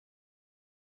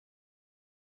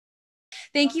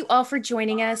Thank you all for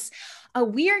joining us.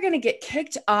 We are going to get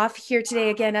kicked off here today.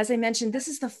 Again, as I mentioned, this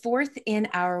is the fourth in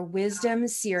our wisdom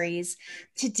series.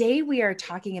 Today, we are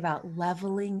talking about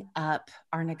leveling up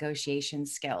our negotiation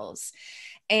skills.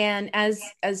 And as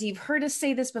you've heard us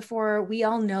say this before, we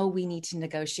all know we need to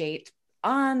negotiate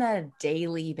on a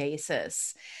daily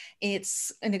basis.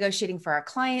 It's negotiating for our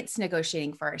clients,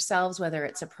 negotiating for ourselves, whether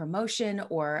it's a promotion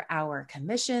or our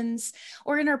commissions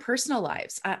or in our personal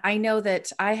lives. I know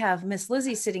that I have Miss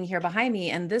Lizzie sitting here behind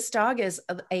me, and this dog is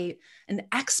an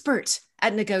expert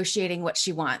at negotiating what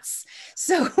she wants.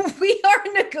 So we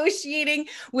are negotiating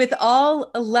with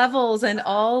all levels and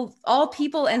all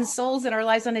people and souls in our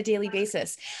lives on a daily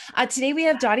basis. Today we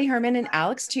have Dottie, Herman, and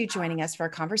Alex Tieu joining us for a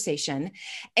conversation.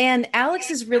 And Alex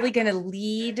is really going to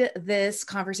lead this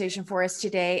conversation for us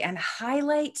today and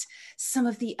highlight some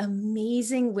of the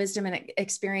amazing wisdom and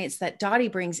experience that Dottie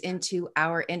brings into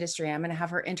our industry. I'm going to have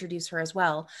her introduce her as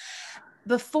well.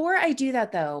 Before I do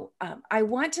that, though, I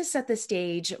want to set the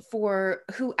stage for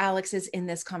who Alex is in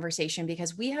this conversation,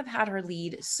 because we have had her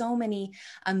lead so many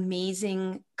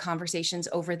amazing conversations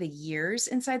over the years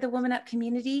inside the WomanUP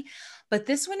community. But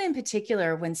this one in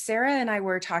particular, when Sarah and I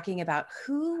were talking about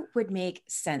who would make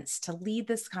sense to lead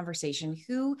this conversation,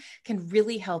 who can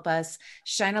really help us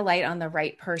shine a light on the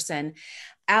right person,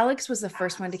 Alex was the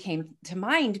first one to came to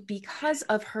mind because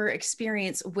of her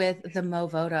experience with the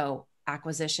Movoto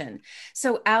acquisition.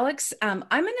 So Alex, I'm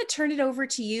going to turn it over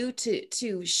to you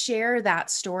to share that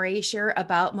story, share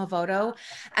about Movoto,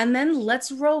 and then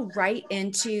let's roll right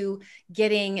into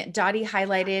getting Dottie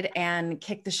highlighted and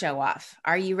kick the show off.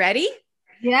 Are you ready?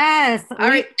 Yes. All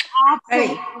right.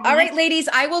 Ready. All right, ladies,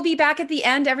 I will be back at the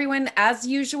end. Everyone, as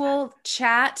usual,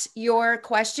 chat your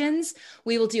questions.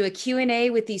 We will do a Q&A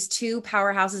with these two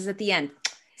powerhouses at the end.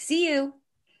 See you.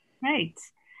 Great.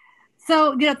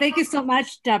 So, thank you so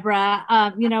much, Deborah.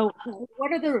 Thank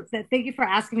you for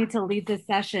asking me to lead this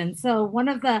session. So one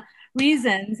of the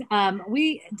reasons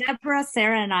Deborah,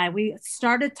 Sarah, and I, we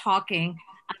started talking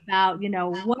about,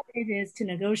 what it is to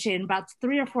negotiate. And about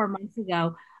 3 or 4 months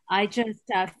ago, I just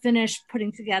finished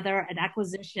putting together an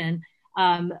acquisition.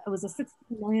 It was a $16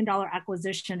 million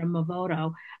acquisition of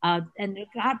Movoto, and it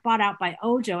got bought out by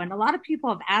Ojo. And a lot of people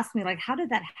have asked me, like, how did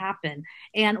that happen?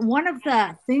 And one of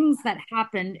the things that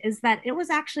happened is that it was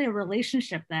actually a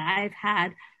relationship that I've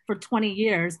had for 20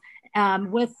 years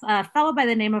with a fellow by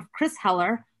the name of Chris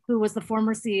Heller, who was the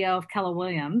former CEO of Keller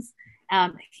Williams.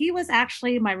 He was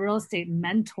actually my real estate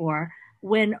mentor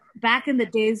when back in the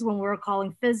days when we were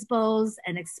calling FSBOs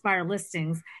and expire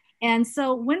listings. And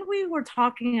so when we were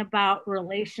talking about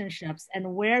relationships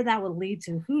and where that would lead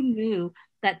to, who knew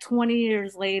that 20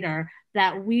 years later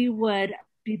that we would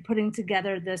be putting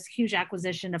together this huge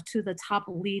acquisition of two of the top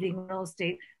leading real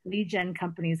estate lead gen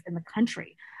companies in the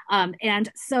country.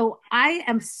 And so I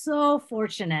am so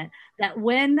fortunate that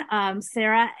when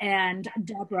Sarah and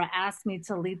Deborah asked me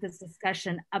to lead this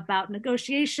discussion about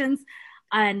negotiations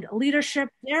and leadership,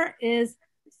 there is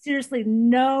seriously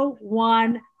no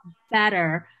one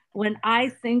better when I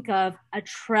think of a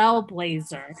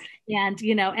trailblazer. And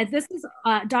this is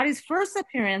Dottie's first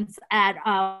appearance at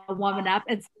WomanUP.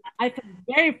 And I feel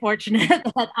very fortunate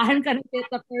that I'm going to get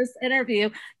the first interview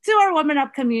to our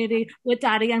WomanUP community with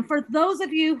Dottie. And for those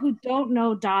of you who don't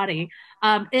know Dottie,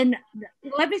 let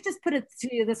me just put it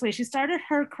to you this way. She started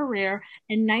her career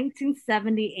in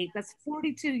 1978. That's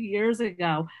 42 years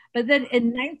ago. But then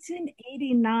in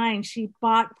 1989, she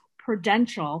bought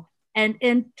Prudential. And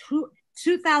in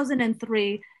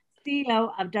 2003,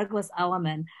 CEO of Douglas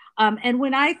Elliman. And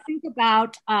when I think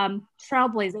about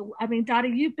trailblazer, I mean, Dottie,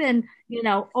 you've been,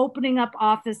 opening up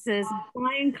offices,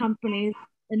 buying companies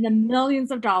in the millions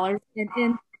of dollars. And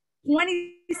in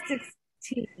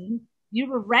 2016, you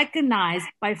were recognized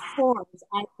by Forbes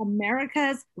as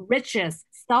America's richest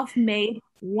self-made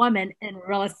woman in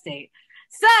real estate.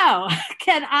 So,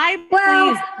 can I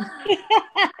please?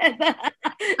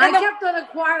 I kept on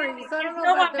acquiring, so I don't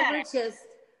know about the richest,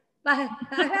 but I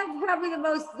have probably the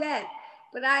most debt.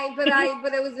 But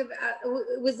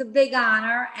it was a big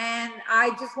honor, and I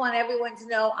just want everyone to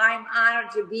know I'm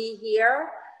honored to be here.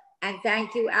 And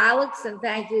thank you, Alex, and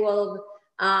thank you all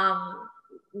of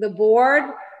the board.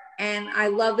 And I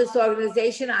love this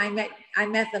organization. I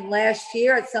met them last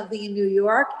year at something in New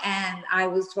York, and I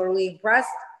was totally impressed.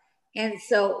 And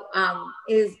so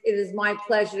it is my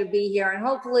pleasure to be here. And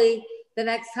hopefully the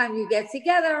next time you get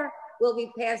together, we'll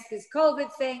be past this COVID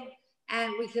thing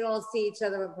and we can all see each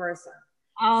other in person.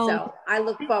 Oh. So I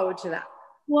look forward to that.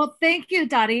 Well, thank you,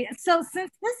 Dottie. So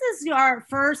since this is our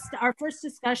first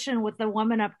discussion with the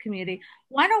WomanUP community,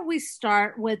 why don't we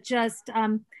start with just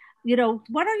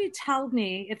why don't you tell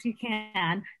me, if you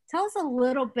can, tell us a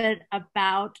little bit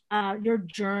about your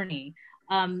journey.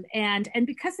 And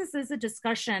because this is a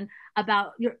discussion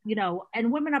about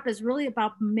and Women Up is really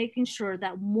about making sure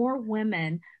that more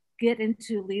women get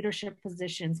into leadership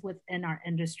positions within our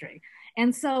industry.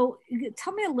 And so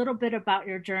tell me a little bit about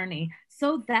your journey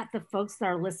so that the folks that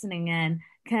are listening in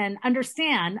can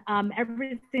understand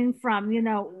everything from,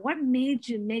 what made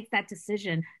you make that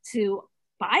decision to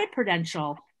buy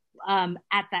Prudential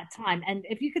at that time. And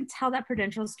if you can tell that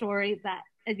Prudential story, that,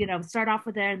 start off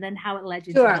with there and then how it led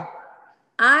you Sure. to.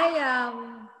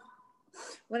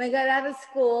 When I got out of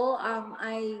school,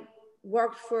 I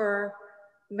worked for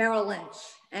Merrill Lynch,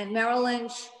 and Merrill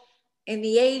Lynch in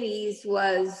the 80s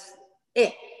was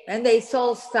it. And they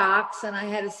sold stocks, and I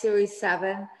had a Series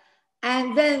 7.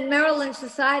 And then Merrill Lynch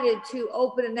decided to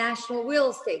open a national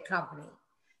real estate company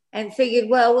and figured,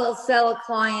 well, we'll sell a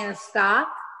client a stock.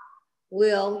 We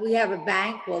have a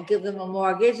bank, we'll give them a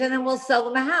mortgage, and then we'll sell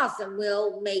them a house, and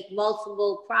we'll make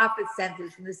multiple profit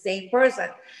centers from the same person.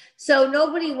 So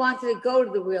nobody wanted to go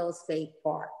to the real estate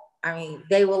part. I mean,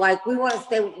 they were like, we want to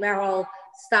stay with Merrill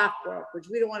stock brokerage.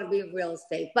 We don't want to be in real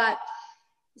estate. But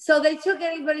so they took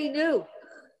anybody new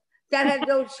that had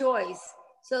no choice.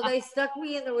 So they stuck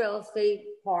me in the real estate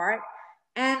part.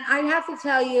 And I have to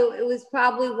tell you, it was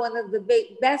probably one of the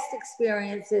best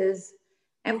experiences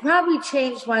and probably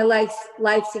changed my life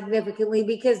significantly,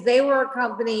 because they were a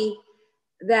company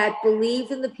that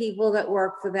believed in the people that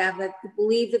worked for them, that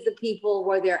believed that the people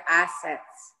were their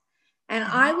assets. And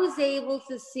I was able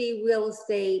to see real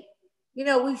estate,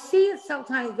 we see it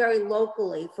sometimes very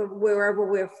locally from wherever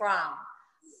we're from.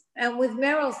 And with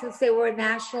Merrill, since they were a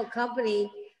national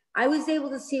company, I was able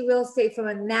to see real estate from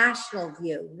a national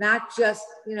view, not just,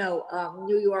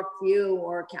 New York view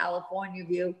or California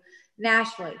view,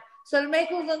 nationally. So to make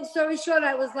a long story short,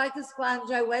 I was like a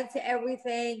sponge. I went to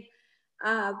everything.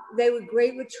 They were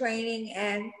great with training,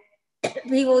 and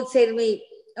people would say to me,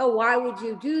 oh, why would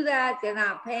you do that? They're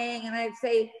not paying. And I'd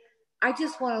say, I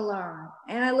just want to learn.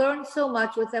 And I learned so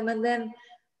much with them. And then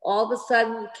all of a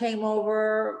sudden came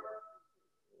over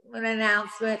an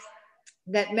announcement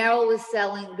that Merrill was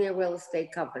selling their real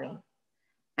estate company,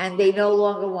 and they no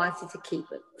longer wanted to keep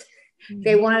it.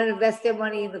 They wanted to invest their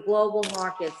money in the global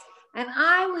markets. And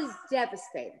I was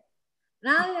devastated.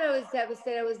 Not that I was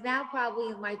devastated, I was now probably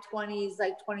in my 20s,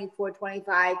 like 24,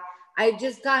 25. I had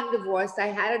just gotten divorced. I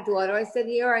had a daughter. I said,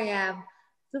 here I am,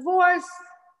 divorced.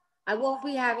 I won't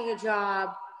be having a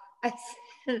job. And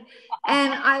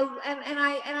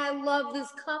I love this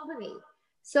company.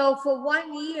 So for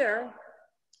 1 year,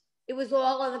 it was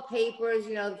all on the papers,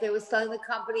 they were selling the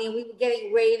company, and we were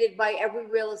getting raided by every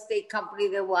real estate company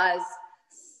there was.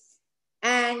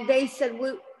 And they said,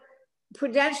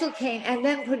 Prudential came, and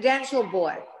then Prudential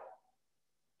bought.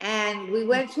 And we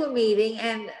went to a meeting,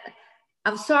 and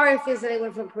I'm sorry if there's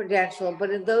anyone from Prudential, but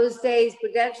in those days,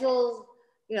 Prudential,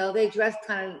 they dressed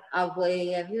kind of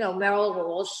ugly, and, Merrill were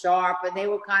all sharp, and they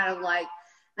were kind of like,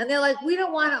 and they're like, we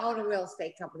don't want to own a real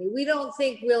estate company. We don't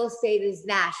think real estate is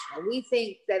national. We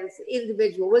think that it's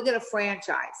individual. We're going to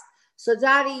franchise. So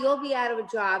Dottie, you'll be out of a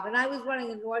job. And I was running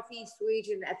the Northeast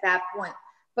region at that point.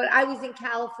 But I was in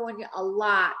California a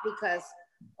lot because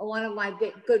one of my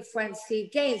good friends,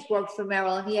 Steve Gaines, worked for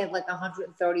Merrill, and he had like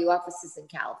 130 offices in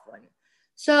California.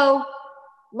 So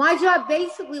my job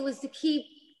basically was to keep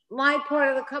my part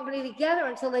of the company together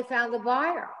until they found the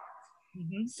buyer.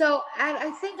 So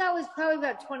I think I was probably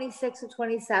about 26 or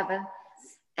 27,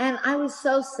 and I was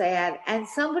so sad. And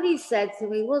somebody said to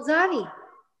me, well, Dottie,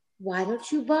 why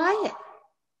don't you buy it?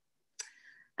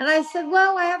 And I said,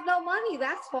 well, I have no money.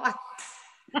 That's why.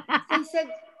 They said,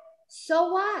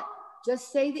 so what?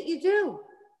 Just say that you do.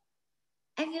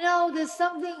 And there's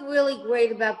something really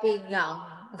great about being young,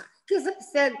 because I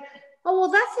said, oh, well,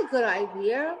 that's a good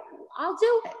idea. I'll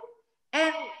do it.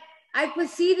 And I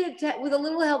proceeded to, with a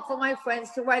little help from my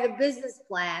friends, to write a business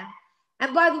plan.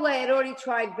 And by the way, I'd already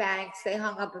tried banks. They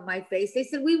hung up in my face. They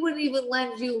said, we wouldn't even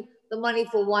lend you the money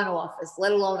for one office,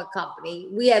 let alone a company.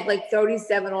 We had like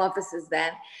 37 offices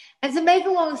then. And to make a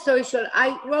long story short,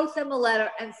 I wrote them a letter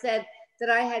and said that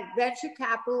I had venture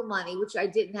capital money, which I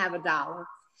didn't have $1,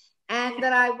 and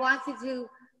that I wanted to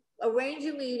arrange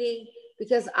a meeting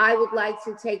because I would like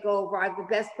to take over. I'm the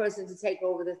best person to take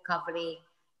over this company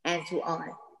and to own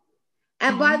it.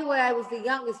 And by the way, I was the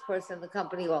youngest person in the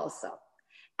company also.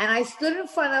 And I stood in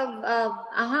front of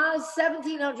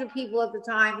 1,700 people at the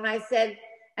time. And I said,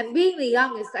 and being the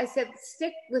youngest, I said,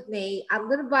 stick with me. I'm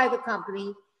going to buy the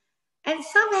company. And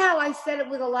somehow I said it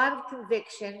with a lot of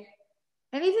conviction.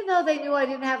 And even though they knew I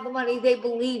didn't have the money, they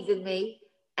believed in me.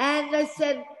 And I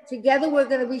said, together we're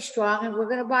going to be strong and we're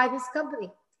going to buy this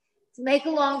company. To make a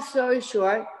long story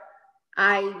short,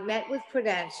 I met with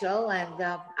Prudential, and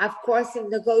of course, in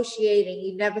negotiating,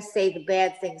 you never say the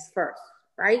bad things first,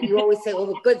 right? You always say all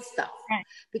the good stuff, right,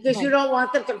 because you don't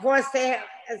want them to cross their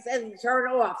and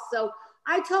turn off. So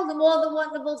I told them all the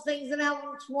wonderful things and how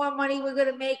much more money we're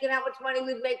going to make and how much money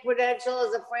we'd make Prudential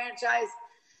as a franchise.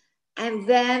 And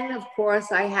then, of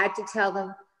course, I had to tell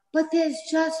them, but there's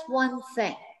just one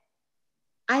thing.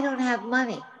 I don't have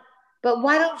money, but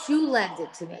why don't you lend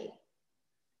it to me?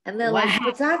 And they're like,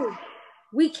 but Dottie,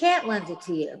 we can't lend it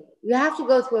to you. You have to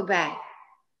go through a bank.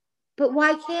 But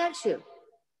why can't you?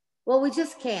 Well, we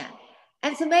just can't.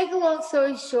 And to make a long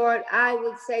story short, I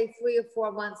would say 3 or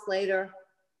 4 months later,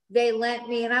 they lent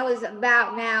me, and I was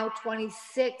about now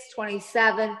 26,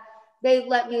 27. They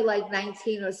lent me like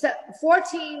 19 or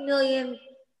 14 million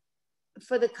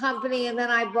for the company, and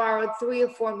then I borrowed $3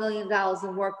 or $4 million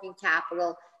in working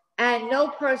capital, and no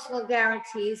personal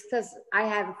guarantees because I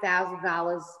had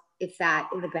 $1,000, if that,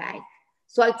 in the bank,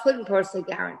 so I couldn't personally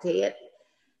guarantee it.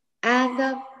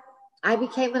 And I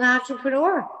became an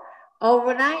entrepreneur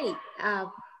overnight.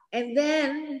 And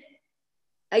then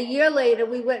a year later,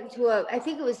 we went into I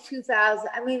think it was 2000.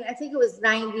 I think it was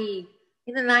 90.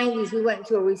 In the 90s, we went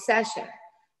into a recession,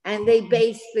 and they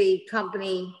based the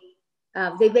company.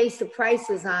 They based the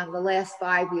prices on the last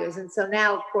 5 years. And so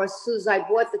now, of course, as soon as I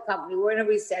bought the company, we're in a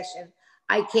recession.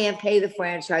 I can't pay the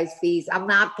franchise fees. I'm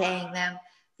not paying them.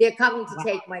 They're coming to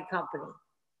take my company.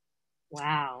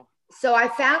 Wow. So I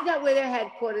found out where their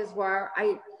headquarters were.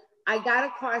 I got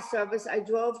a car service. I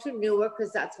drove to Newark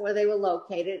because that's where they were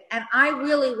located. And I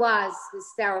really was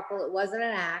hysterical. It wasn't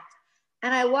an act.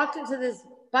 And I walked into this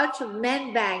bunch of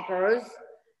men bankers,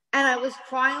 and I was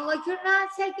crying like, you're not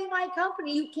taking my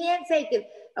company. You can't take it.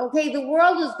 Okay, the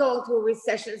world is going through a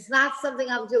recession. It's not something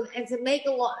I'm doing. And to make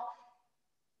a lot,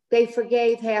 they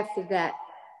forgave half the debt.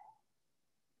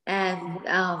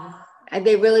 And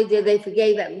they really did. They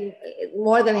forgave that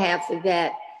more than half the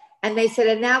debt. And they said,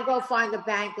 and now go find a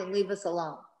bank and leave us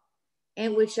alone.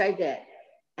 In which I did.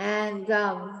 And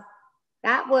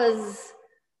that was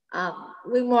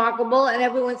remarkable. And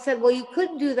everyone said, well, you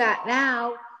couldn't do that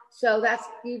now. So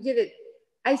you did it.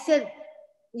 I said,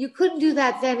 you couldn't do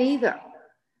that then either.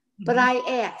 But I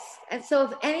asked. And so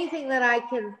if anything that I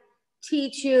can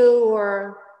teach you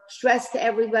or stress to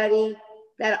everybody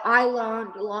that I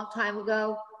learned a long time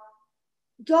ago,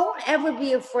 don't ever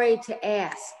be afraid to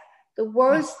ask. The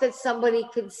worst that somebody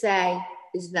could say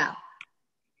is no.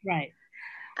 Right.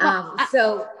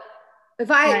 So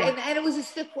if and it was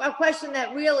a question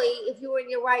that really, if you were in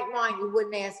your right mind, you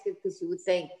wouldn't ask it because you would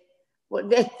think, well,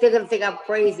 they're going to think I'm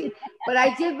crazy. But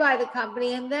I did buy the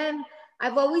company. And then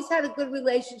I've always had a good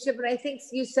relationship. And I think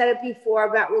you said it before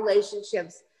about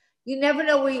relationships. You never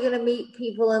know where you're going to meet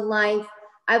people in life.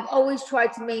 I've always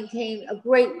tried to maintain a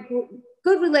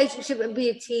good relationship and be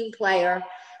a team player.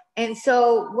 And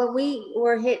so when we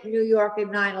were hit in New York in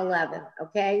 9/11,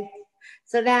 okay?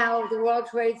 So now the World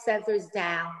Trade Center is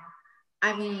down.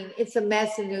 I mean, it's a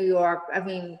mess in New York. I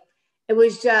mean, it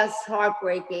was just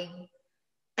heartbreaking.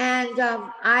 And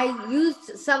I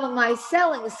used some of my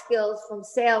selling skills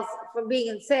from being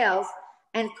in sales,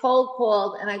 and cold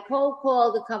called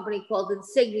a company called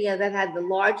Insignia that had the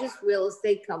largest real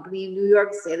estate company in New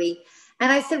York City.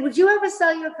 And I said, would you ever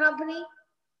sell your company?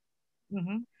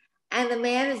 Mm-hmm. And the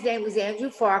man, his name was Andrew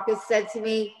Farkas, said to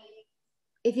me,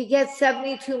 if you get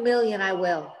 72 million, I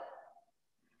will.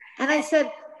 And I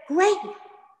said, great.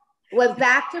 Went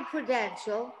back to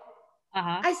Prudential.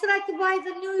 I said, I could buy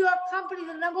the New York company,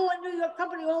 the number one New York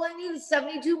company. All I need is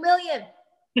 72 million.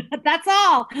 That's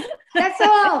all. That's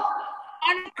all.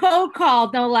 On a cold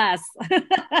call, no less. And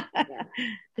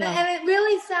it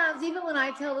really sounds, even when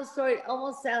I tell the story, it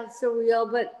almost sounds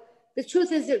surreal, but the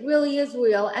truth is it really is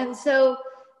real. And so,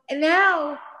 and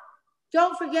now,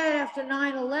 don't forget, after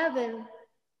 9/11,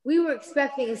 we were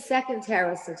expecting a second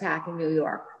terrorist attack in New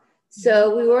York.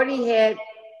 So we already hit.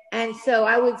 And so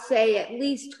I would say at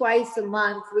least twice a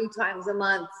month, 3 times a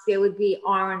month, there would be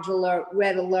orange alert,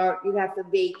 red alert. You'd have to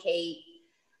vacate.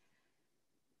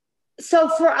 So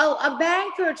for a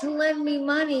banker to lend me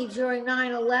money during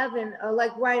 9/11, or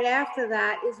like right after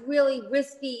that, is really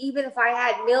risky, even if I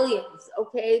had millions,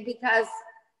 okay? Because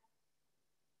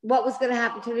what was going to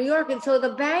happen to New York? And so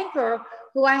the banker,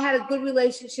 who I had a good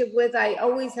relationship with, I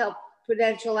always helped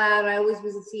Prudential out. I always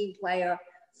was a team player.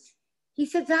 He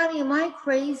said, Dottie, am I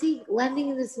crazy lending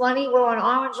you this money? We're on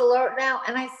orange alert now.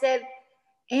 And I said,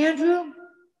 Andrew,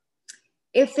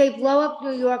 if they blow up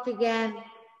New York again,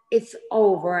 it's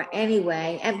over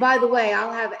anyway. And by the way,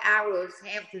 I'll have arrows,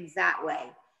 Hamptons that way.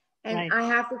 And right. I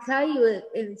have to tell you,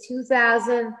 in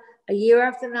 2000, a year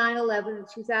after 9/11, in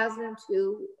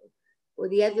 2002, or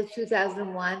the end of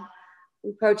 2001,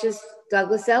 we purchased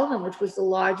Douglas Elliman, which was the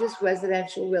largest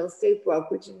residential real estate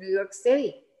brokerage in New York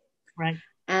City. Right.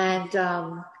 And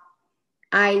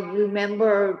I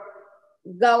remember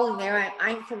going there.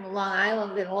 I'm from Long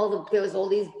Island, and there was all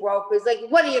these brokers. Like,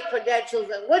 what are your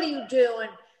credentials? And what do you do? And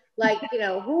like,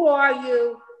 who are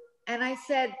you? And I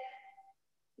said,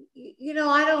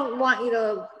 I don't want you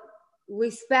to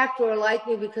respect or like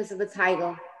me because of the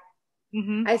title.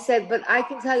 Mm-hmm. I said, but I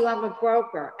can tell you I'm a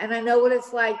broker, and I know what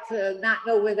it's like to not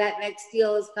know where that next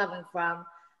deal is coming from.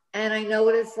 And I know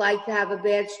what it's like to have a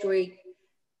bad streak.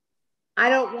 I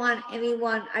don't want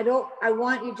anyone, I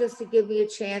want you just to give me a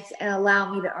chance and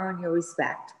allow me to earn your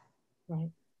respect.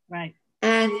 Right, right.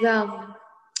 And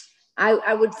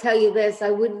I would tell you this, I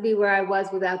wouldn't be where I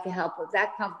was without the help of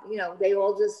that company. They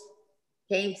all just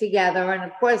came together. And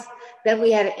of course, then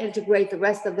we had to integrate the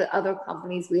rest of the other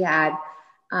companies we had.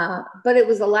 But it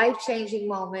was a life-changing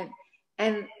moment.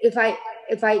 And if I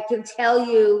can tell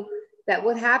you that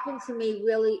what happened to me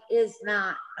really is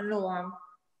not a norm,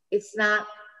 it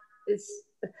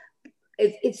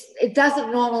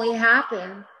doesn't normally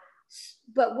happen.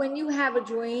 But when you have a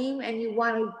dream and you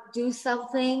want to do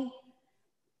something,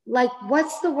 like,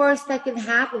 what's the worst that can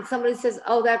happen? Somebody says,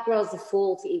 oh, that girl's a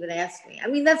fool to even ask me. I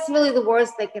mean, that's really the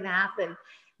worst that can happen.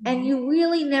 Mm-hmm. And you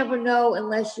really never know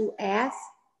unless you ask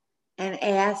and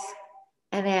ask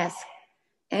and ask.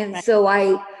 And right. So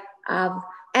and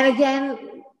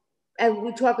again, as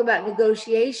we talk about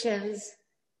negotiations,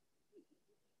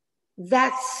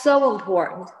 that's so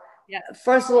important. Yeah.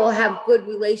 First of all, have good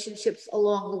relationships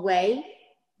along the way.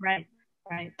 Right,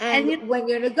 right. And when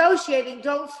you're negotiating,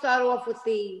 always start off with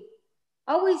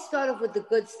the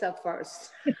good stuff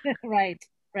first. Right,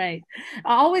 right.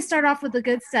 I always start off with the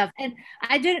good stuff. And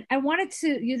I wanted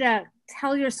you to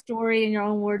tell your story in your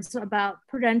own words about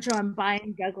Prudential and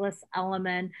buying Douglas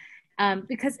Elliman.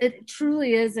 Because it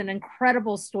truly is an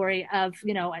incredible story of,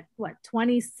 at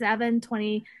 27,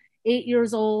 28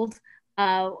 years old,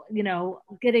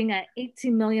 getting an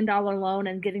 $18 million loan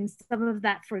and getting some of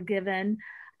that forgiven.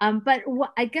 But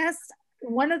I guess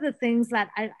one of the things that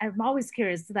I'm always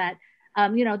curious that,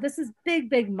 this is big,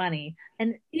 big money,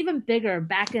 and even bigger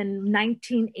back in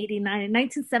 1989,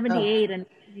 1978 and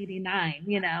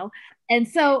 1989, And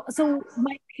so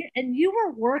and you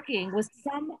were working with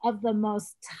some of the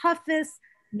most toughest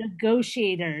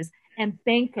negotiators and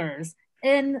bankers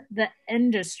in the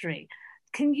industry.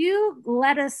 Can you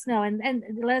let us know and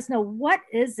let us know what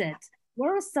is it? What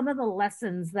are some of the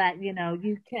lessons that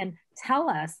you can tell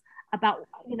us about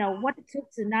what it took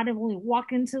to not only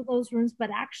walk into those rooms but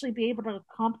actually be able to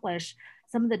accomplish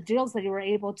some of the deals that you were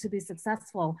able to be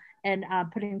successful in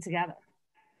putting together?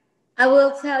 I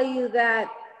will tell you that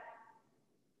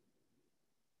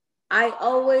I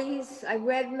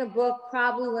read in a book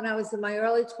probably when I was in my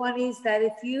early 20s that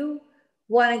if you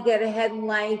want to get ahead in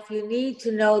life, you need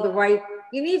to know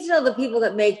the people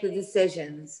that make the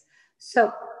decisions.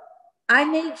 So I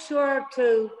made sure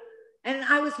and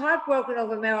I was heartbroken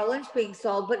over Merrill Lynch being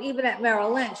sold, but even at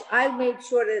Merrill Lynch, I made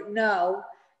sure to know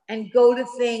and go to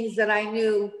things that I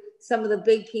knew some of the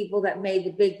big people that made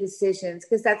the big decisions,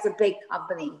 because that's a big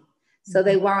company. So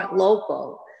they weren't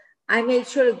local. I made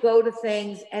sure to go to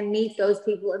things and meet those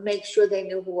people and make sure they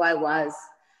knew who I was.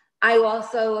 I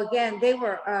also, again,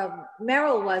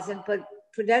 Merrill wasn't, but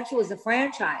Prudential was a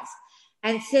franchise.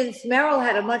 And since Merrill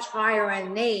had a much higher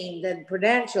end name than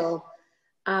Prudential,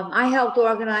 I helped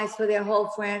organize for their whole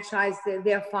franchise,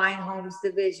 their Fine Homes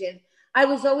division. I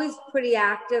was always pretty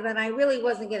active, and I really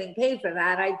wasn't getting paid for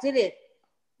that. I did it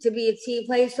to be a team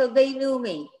player, so they knew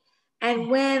me. And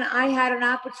when I had an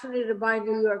opportunity to buy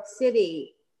New York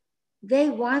City,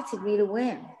 they wanted me to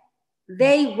win.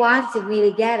 They wanted me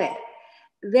to get it.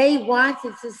 They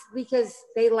wanted to, because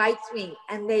they liked me,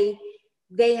 and they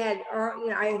had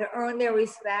earned, I had earned their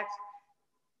respect,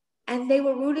 and they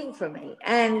were rooting for me.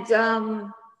 And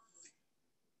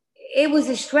it was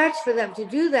a stretch for them to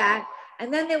do that.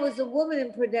 And then there was a woman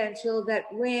in Prudential that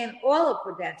ran all of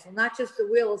Prudential, not just the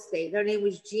real estate. Her name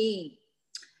was Jean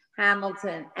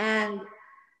Hamilton. And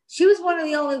she was one of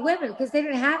the only women, because they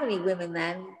didn't have any women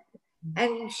then.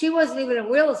 And she wasn't even in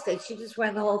real estate. She just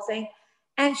ran the whole thing.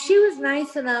 And she was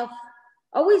nice enough,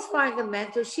 always find a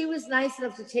mentor. She was nice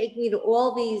enough to take me to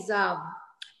all these,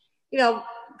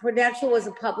 Prudential was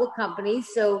a public company.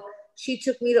 So she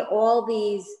took me to all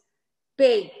these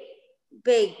big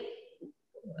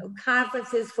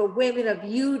conferences for women of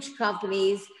huge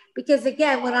companies. Because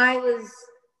again, when I was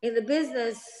in the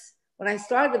business, when I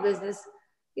started the business,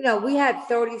 we had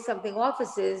 30 something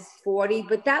offices, 40,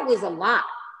 but that was a lot.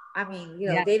 I mean,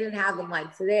 they didn't have them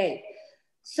like today.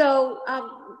 So,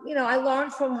 I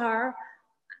learned from her.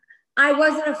 I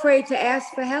wasn't afraid to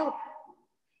ask for help.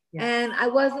 Yeah. And I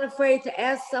wasn't afraid to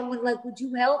ask someone like, would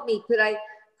you help me? Could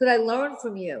I learn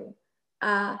from you?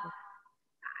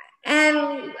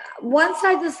 And once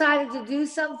I decided to do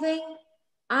something,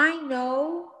 I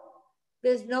know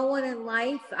there's no one in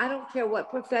life, I don't care what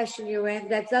profession you're in,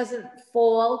 that doesn't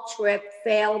fall, trip,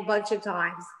 fail a bunch of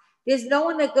times. There's no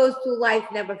one that goes through life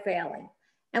never failing.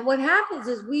 And what happens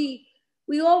is we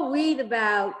all read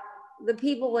about the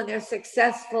people when they're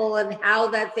successful and how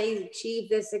that they achieve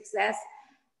their success.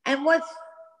 And what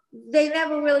they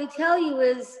never really tell you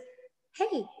is,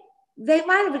 hey, they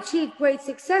might have achieved great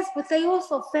success, but they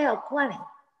also failed plenty.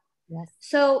 Yes.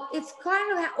 So it's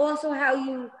kind of also how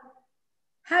you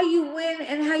win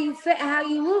and how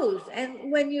you lose.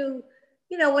 And when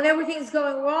when everything's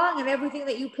going wrong and everything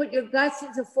that you put your guts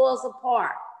into falls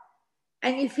apart,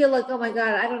 and you feel like, oh my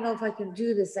God, I don't know if I can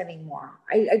do this anymore.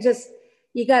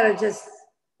 You gotta just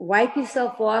wipe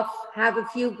yourself off, have a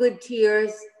few good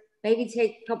tears, maybe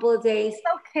take a couple of days,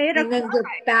 and then get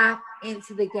back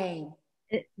into the game.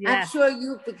 I'm sure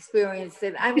you've experienced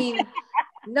it. I mean,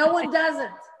 no one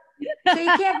doesn't. So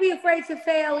you can't be afraid to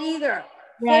fail either.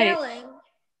 Right. Failing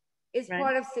is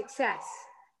part of success.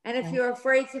 And if you're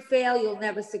afraid to fail, you'll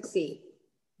never succeed.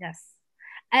 Yes.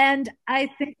 And I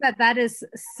think that is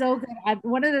so good.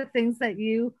 One of the things that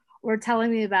you were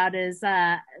telling me about is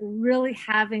really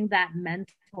having that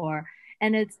mentor.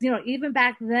 And it's, even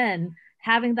back then,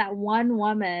 having that one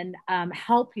woman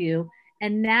help you.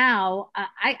 And now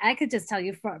I could just tell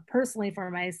you personally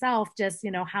for myself, just,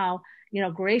 how,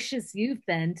 gracious you've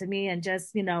been to me and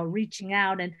just, reaching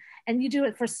out and you do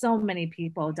it for so many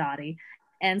people, Dottie.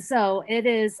 And so it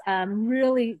is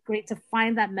really great to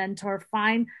find that mentor,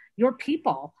 find your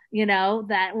people,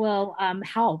 that will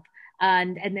help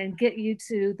and then get you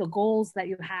to the goals that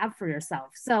you have for yourself.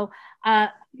 So,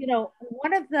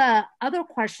 one of the other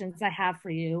questions I have for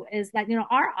you is that,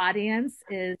 our audience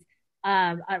is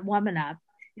at WomanUP,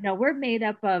 we're made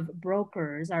up of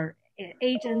brokers or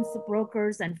agents,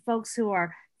 brokers, and folks who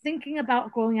are thinking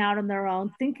about going out on their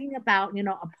own, thinking about,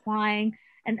 applying.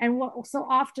 And so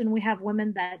often we have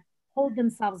women that hold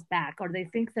themselves back or they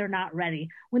think they're not ready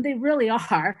when they really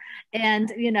are. And,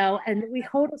 and we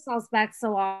hold ourselves back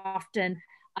so often,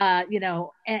 and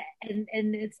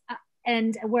it's,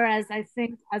 and whereas I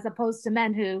think as opposed to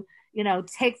men who,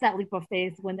 take that leap of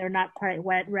faith when they're not quite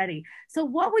ready. So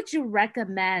what would you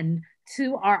recommend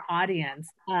to our audience,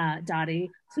 Dottie,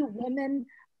 to women?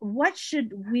 What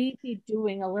should we be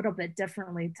doing a little bit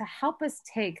differently to help us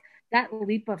take that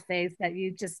leap of faith that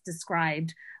you just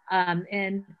described,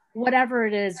 and whatever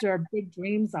it is your big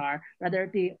dreams are, whether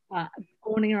it be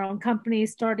owning your own company,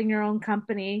 starting your own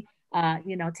company,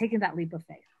 taking that leap of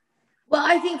faith? Well,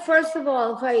 I think first of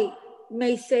all, if I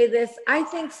may say this, I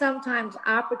think sometimes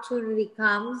opportunity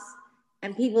comes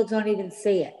and people don't even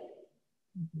see it.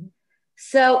 Mm-hmm.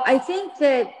 So I think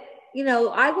that,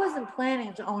 I wasn't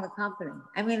planning to own a company.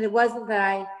 I mean, it wasn't that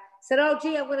I said, oh,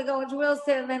 gee, I'm going to go into real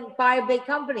estate and then buy a big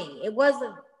company. It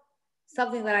wasn't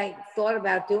something that I thought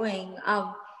about doing. An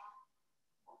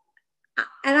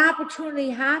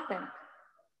opportunity happened.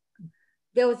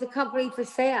 There was a company for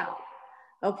sale.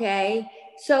 Okay.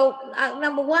 So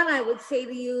number one, I would say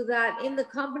to you that in the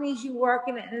companies you work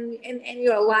in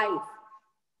your life,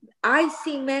 I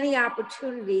see many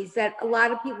opportunities that a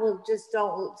lot of people just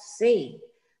don't see.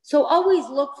 So always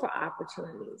look for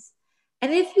opportunities.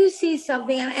 And if you see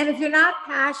something, and if you're not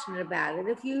passionate about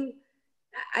it,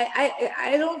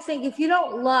 I don't think, if you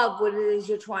don't love what it is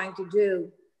you're trying to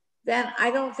do, then I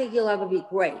don't think you'll ever be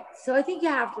great. So I think you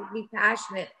have to be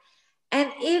passionate.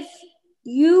 And if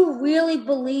you really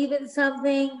believe in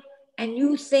something and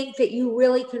you think that you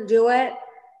really can do it,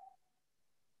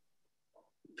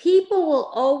 people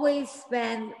will always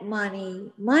spend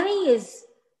money. Money is,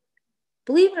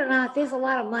 believe it or not, there's a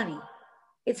lot of money.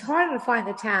 It's harder to find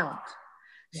the talent.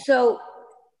 Yeah. So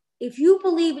if you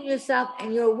believe in yourself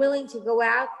and you're willing to go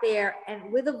out there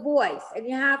and with a voice, and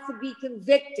you have to be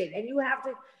convicted, and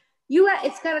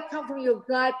it's got to come from your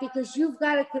gut, because you've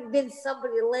got to convince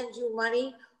somebody to lend you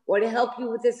money or to help you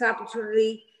with this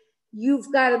opportunity.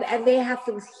 You've got to, and they have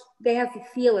to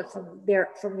feel it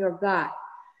from your gut.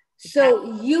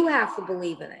 So you have to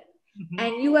believe in it. Mm-hmm.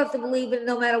 And you have to believe in,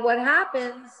 no matter what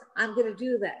happens, I'm going to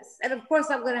do this. And of course,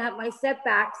 I'm going to have my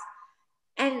setbacks.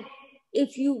 And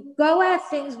if you go at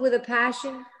things with a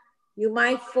passion, you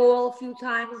might fall a few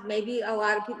times. Maybe a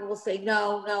lot of people will say,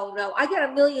 no, no, no. I get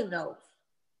a million no's.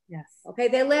 Yes. Okay,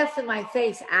 they laughed in my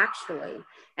face, actually.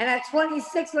 And at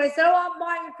 26, when I said, "Oh, I'm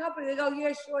buying a company," they go,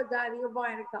 "Yeah, sure, Dottie, you're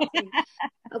buying a company."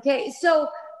 Okay, so,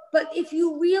 but if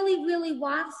you really, really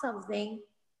want something,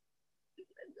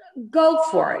 go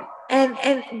for it.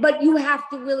 But you have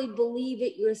to really believe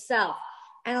it yourself.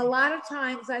 And a lot of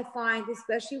times I find,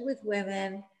 especially with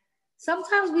women,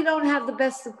 sometimes we don't have the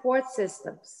best support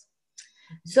systems.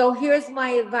 So here's my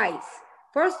advice.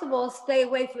 First of all, stay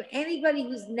away from anybody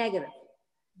who's negative.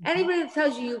 Anybody that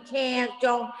tells you you can't,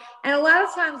 don't. And a lot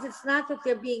of times it's not that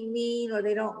they're being mean or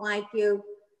they don't like you.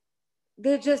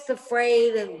 They're just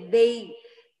afraid, and they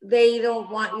don't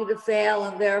want you to fail,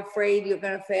 and they're afraid you're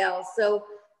going to fail. So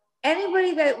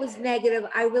anybody that was negative,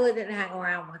 I really didn't hang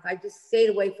around with. I just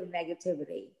stayed away from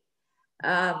negativity.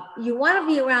 You want to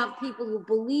be around people who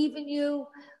believe in you,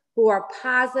 who are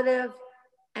positive.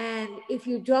 And if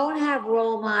you don't have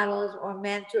role models or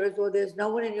mentors, or there's no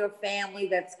one in your family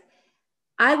that's,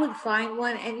 I would find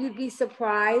one, and you'd be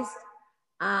surprised.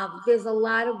 There's a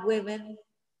lot of women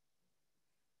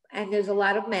and there's a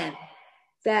lot of men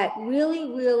that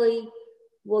really, really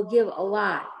will give a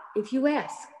lot if you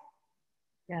ask.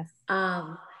 Yes.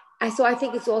 So I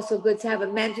think it's also good to have a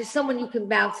mentor, someone you can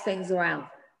bounce things around.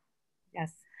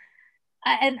 Yes.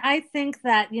 And I think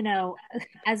that, you know,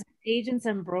 as agents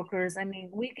and brokers, I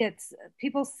mean,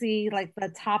 people see like the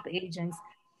top agents,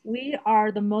 we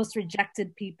are the most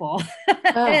rejected people.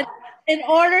 Oh. in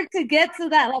order to get to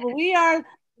that level, we are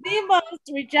the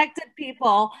most rejected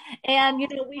people. And, you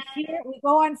know, we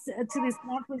go on to these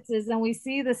conferences and we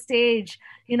see the stage,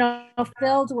 you know,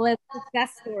 filled with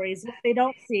success stories. What they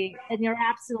don't see, and you're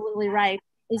absolutely right,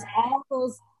 is all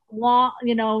those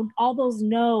all those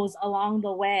no's along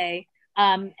the way.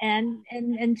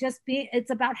 And just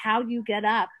it's about how you get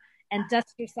up and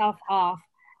dust yourself off,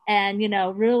 and, you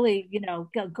know, really, you know,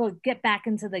 go get back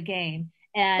into the game.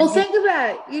 And well, think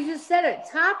about it. You just said it.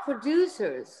 Top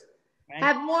producers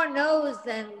have more no's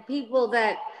than people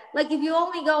that, like, if you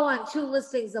only go on 2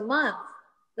 listings a month,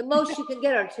 the most you can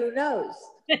get are 2 no's.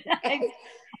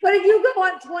 But if you go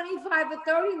on 25 or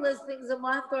 30 listings a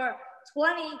month, or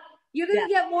 20, you're going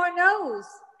to get more no's.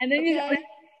 And then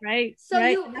right. So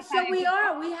we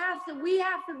have to,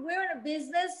 we're in a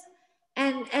business,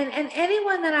 and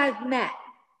anyone that I've met,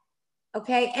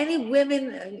 okay, any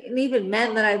women and even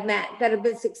men that I've met that have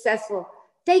been successful,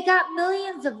 they got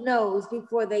millions of no's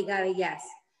before they got a yes.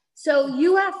 So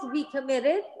you have to be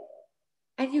committed,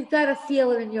 and you've got to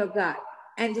feel it in your gut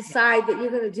and decide that you're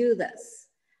going to do this.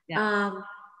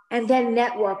 And then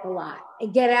network a lot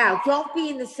and get out. Don't be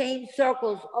in the same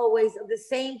circles always of the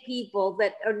same people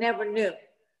that are never new.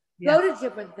 Go to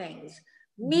different things,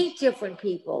 meet different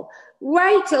people,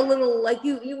 write a little, like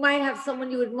you might have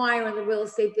someone you admire in the real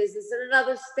estate business in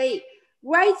another state.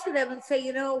 Write to them and say,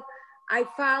 you know, I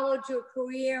followed your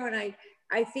career, and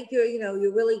I think you're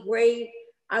really great.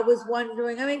 I was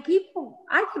wondering, I mean,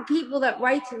 I get people that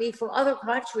write to me from other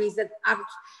countries and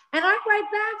I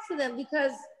write back to them,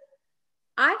 because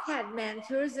I've had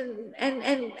mentors and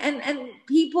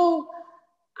people.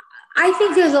 I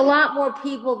think there's a lot more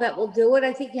people that will do it.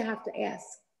 I think you have to ask.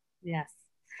 Yes.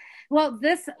 Well,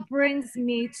 this brings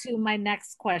me to my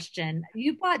next question.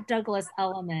 You bought Douglas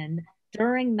Elliman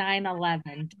during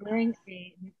 9/11, during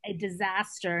a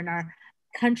disaster, and our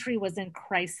country was in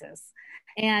crisis.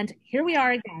 And here we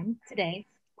are again today,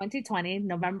 2020,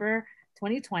 November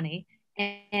 2020,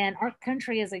 and our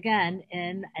country is again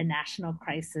in a national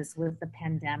crisis with the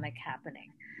pandemic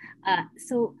happening.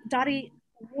 So, Dottie,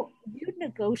 you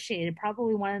negotiated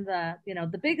probably one of the, you know,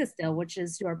 the biggest deal, which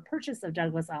is your purchase of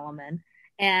Douglas Elliman.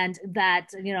 And that,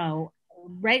 you know,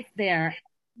 right there,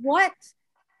 what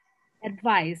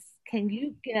advice can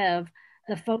you give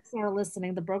the folks that are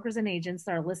listening, the brokers and agents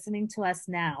that are listening to us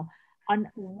now, on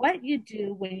what you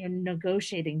do when you're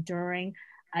negotiating during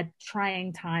a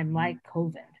trying time like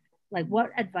COVID? Like, what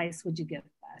advice would you give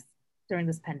us during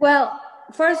this pandemic? Well,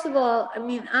 first of all, I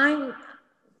mean, I'm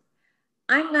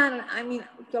not, I mean,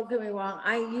 don't get me wrong,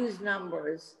 I use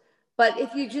numbers. But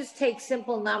if you just take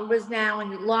simple numbers now,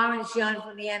 and Lawrence Young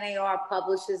from the NAR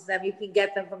publishes them, you can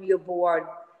get them from your board.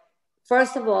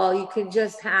 First of all, you can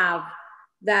just have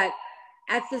that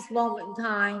at this moment in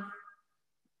time,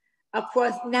 of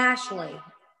course, nationally,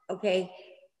 okay,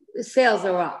 the sales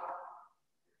are up.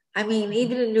 I mean,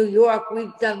 even in New York,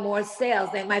 we've done more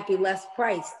sales. They might be less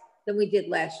priced than we did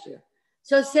last year.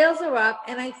 So sales are up,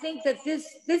 and I think that this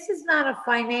is not a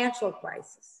financial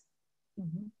crisis.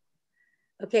 Mm-hmm.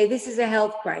 Okay, this is a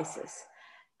health crisis.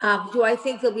 Do I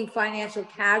think there'll be financial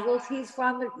casualties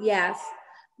from it? Yes,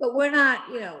 but we're not,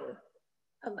 you know.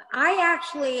 I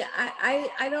actually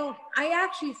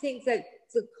think that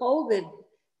the COVID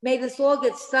made us all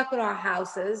get stuck in our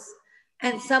houses.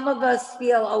 And some of us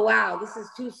feel, oh, wow, this is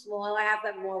too small. I have to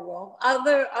have more room.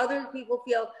 Other people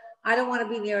feel, I don't want to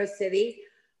be near a city.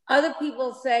 Other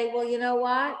people say, well, you know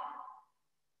what?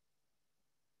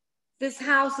 This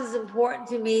house is important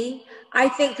to me. I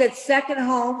think that second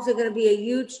homes are going to be a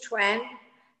huge trend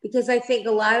because I think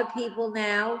a lot of people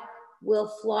now will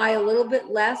fly a little bit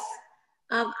less.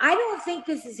 I don't think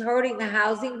this is hurting the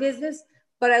housing business,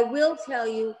 but I will tell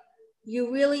you,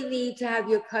 you really need to have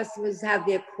your customers have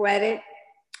their credit.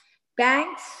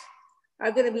 Banks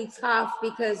are going to be tough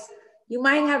because you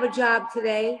might have a job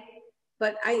today,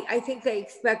 but I think they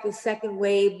expect a second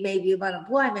wave maybe of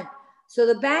unemployment. So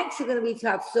the banks are going to be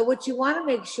tough. So what you want to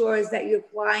make sure is that your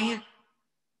client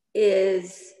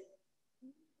is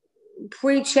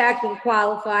pre-checked and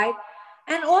qualified.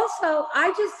 And also,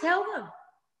 I just tell them,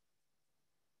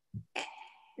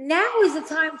 now is the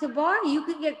time to buy. You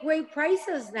can get great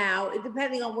prices now,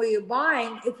 depending on where you're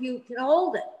buying, if you can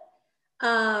hold it.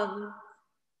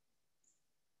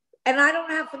 And I don't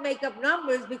have to make up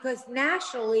numbers because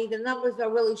nationally the numbers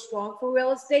are really strong for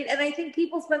real estate. And I think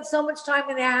people spend so much time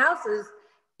in their houses,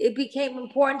 it became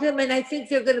important to them. And I think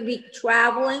they're going to be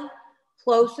traveling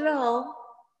closer to home.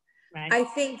 Right. I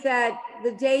think that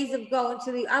the days of going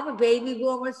to I'm a baby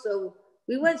boomer, so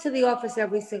we went to the office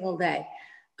every single day.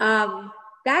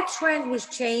 That trend was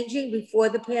changing before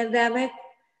the pandemic,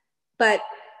 but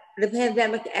the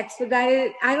pandemic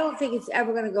expedited it. I don't think it's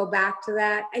ever going to go back to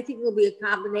that. I think it'll be a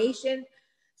combination.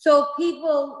 So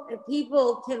if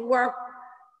people can work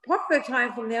part of their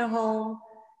time from their home,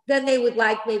 then they would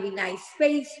like maybe nice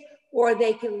space, or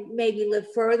they can maybe live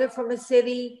further from a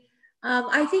city.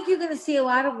 I think you're going to see a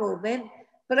lot of movement,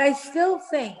 but I still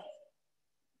think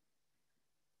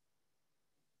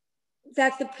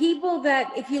that the people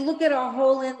that, if you look at our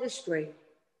whole industry,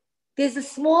 there's a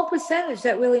small percentage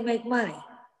that really make money.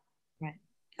 Right.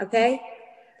 Okay?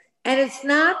 And it's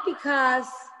not because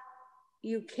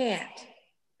you can't.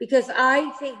 Because I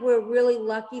think we're really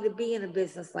lucky to be in a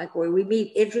business like where we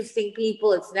meet interesting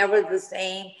people. It's never the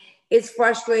same. It's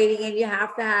frustrating, and you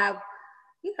have to have,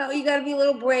 you got to be a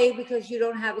little brave because you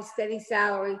don't have a steady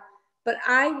salary. But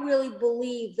I really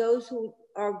believe those who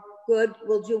are good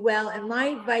will do well. And my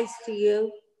advice to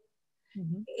you,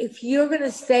 if you're going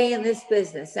to stay in this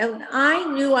business, and I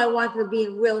knew I wanted to be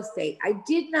in real estate. I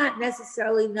did not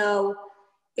necessarily know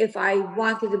if I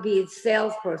wanted to be a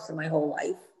salesperson my whole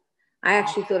life. I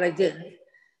actually thought I didn't.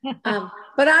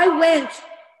 But I went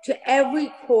to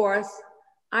every course.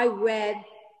 I read.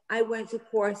 I went to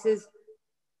courses.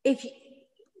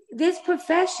 This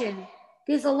profession,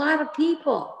 there's a lot of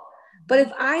people. But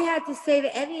if I had to say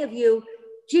to any of you,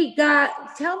 gee, God,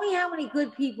 tell me how many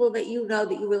good people that you know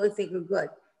that you really think are good,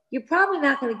 you're probably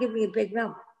not going to give me a big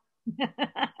number.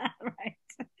 Right.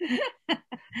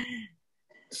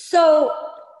 So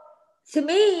to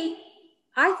me,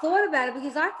 I thought about it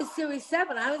because I was Series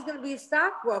 7. I was going to be a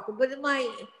stockbroker. But in my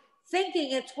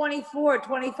thinking at 24,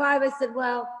 25, I said,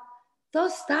 well,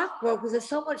 those stockbrokers are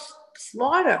so much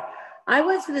smarter. I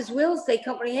went to this real estate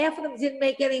company. Half of them didn't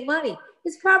make any money.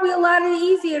 It's probably a lot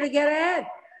easier to get ahead.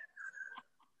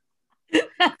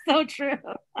 That's so true.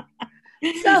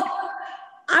 So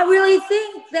I really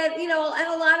think that, and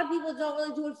a lot of people don't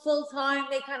really do it full time.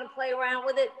 They kind of play around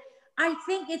with it. I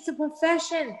think it's a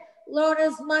profession. Learn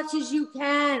as much as you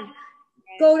can.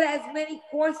 Go to as many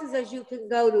courses as you can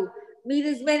go to. Meet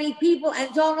as many people,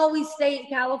 and don't always stay in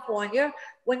California.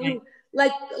 When you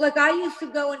like I used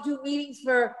to go and do meetings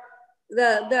for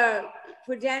the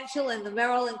Prudential and the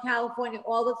Merrill in California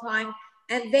all the time,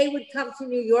 and they would come to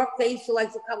New York. They used to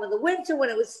like to come in the winter when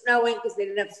it was snowing because they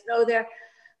didn't have snow there.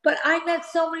 But I met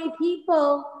so many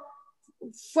people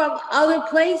from other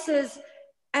places,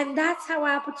 and that's how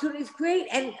opportunities create.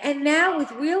 And now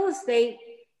with real estate,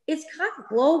 it's kind of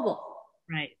global.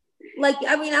 Right.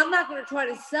 I'm not going to try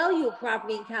to sell you a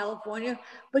property in California,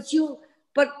 but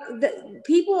the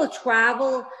people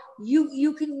travel. You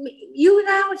know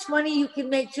how much money you can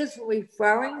make just from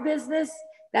referring business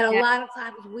that a lot of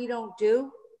times we don't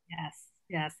do.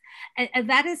 Yes. And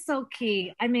that is so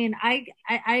key. I mean,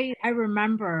 I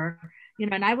remember,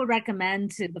 and I would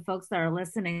recommend to the folks that are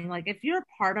listening, like if you're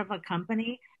part of a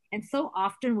company, and so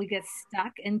often we get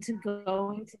stuck into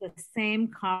going to the same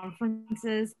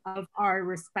conferences of our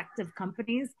respective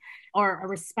companies or our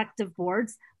respective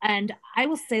boards. And I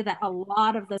will say that a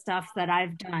lot of the stuff that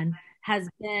I've done has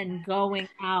been going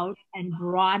out and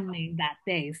broadening that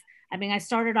base. I mean, I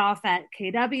started off at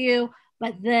KW,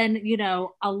 but then,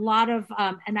 a lot of,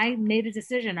 and I made a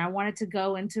decision. I wanted to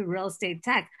go into real estate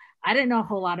tech. I didn't know a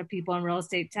whole lot of people in real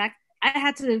estate tech. I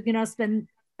had to, spend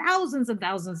thousands and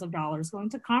thousands of dollars, going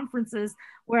to conferences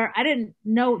where I didn't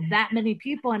know that many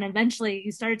people, and eventually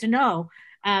you started to know.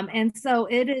 And so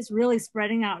it is really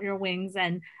spreading out your wings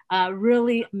and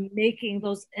really making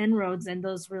those inroads and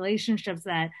those relationships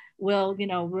that will,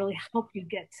 really help you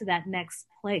get to that next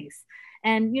place.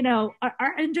 And,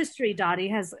 our industry, Dottie,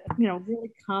 has,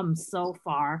 really come so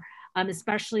far,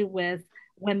 especially with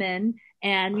women.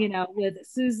 And, with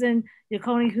Susan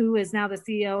Yaconi, who is now the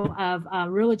CEO of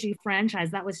Realogy Franchise,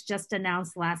 that was just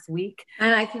announced last week.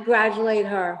 And I congratulate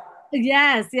her.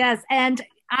 Yes, yes. And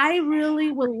I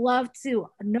really would love to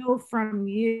know from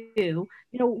you,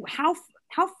 how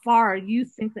far you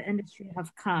think the industry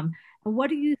have come, and what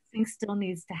do you think still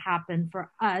needs to happen for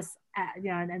us,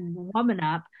 and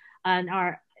WomanUP and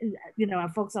our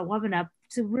folks at WomanUP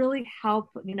to really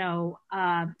help, to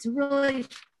really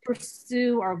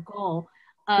pursue our goal.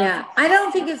 Yeah, I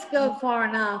don't think it's go far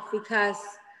enough because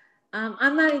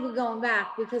I'm not even going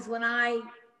back, because when I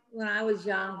was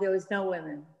young, there was no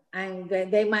women. And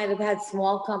they might have had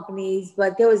small companies,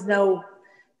 but there was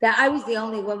that I was the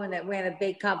only woman that ran a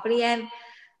big company. And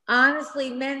honestly,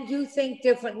 men do think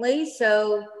differently.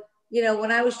 So, when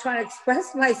I was trying to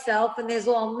express myself and there's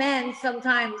all men,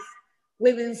 sometimes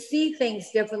women see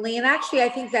things differently. And actually, I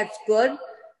think that's good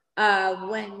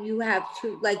when you have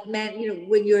two, like men,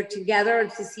 when you're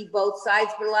together to see both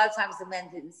sides. But a lot of times the men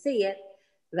didn't see it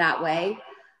that way.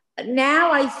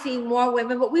 Now I see more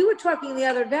women, but we were talking the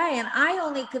other day and I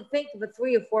only could think of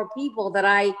 3 or 4 people that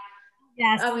I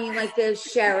mean, like there's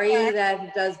Sherry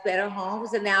that does Better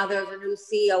Homes, and now there's a new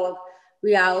CEO of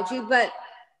Realogy, but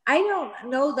I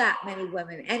don't know that many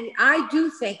women. And I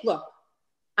do think, look,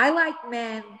 I like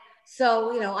men.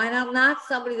 So, and I'm not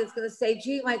somebody that's going to say,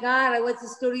 gee, my God, I went to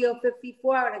Studio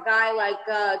 54 and a guy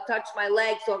touched my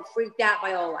leg, so I'm freaked out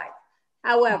my whole life.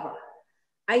 However,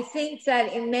 I think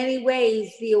that in many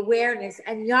ways, the awareness,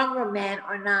 and younger men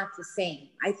are not the same.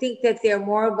 I think that they're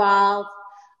more evolved.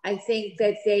 I think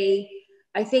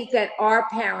that our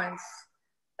parents,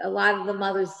 a lot of the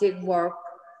mothers didn't work.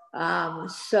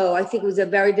 So I think it was a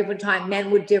very different time.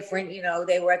 Men were different.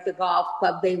 They were at the golf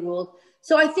club, they ruled.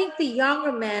 So I think the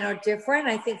younger men are different.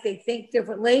 I think they think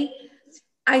differently.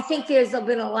 I think there's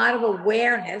been a lot of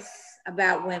awareness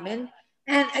about women.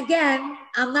 And again,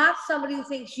 I'm not somebody who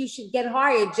thinks you should get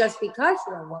hired just because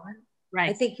you're a woman.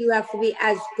 Right. I think you have to be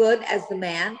as good as the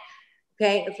man,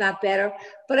 okay, if not better.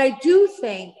 But I do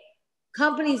think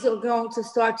companies are going to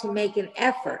start to make an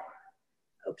effort,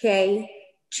 okay,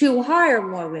 to hire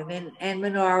more women and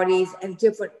minorities and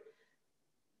different.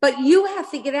 But you have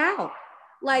to get out.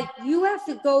 Like, you have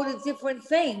to go to different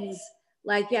things.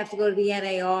 Like, you have to go to the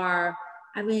NAR.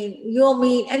 I mean, you'll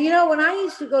meet. And, when I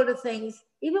used to go to things,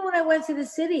 even when I went to the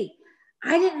city,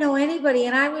 I didn't know anybody.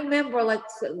 And I remember,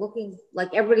 looking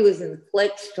like everybody was in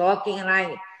cliques talking.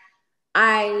 And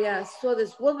I saw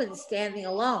this woman standing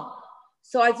alone.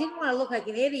 So I didn't want to look like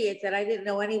an idiot that I didn't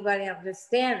know anybody. I'm just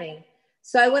standing.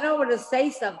 So I went over to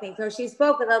say something to her. She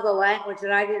spoke another language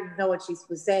and I didn't know what she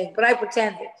was saying, but I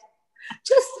pretended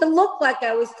just to look like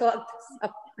I was talking to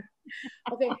someone.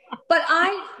 Okay, but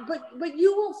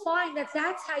you will find that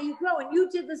that's how you grow, and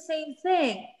you did the same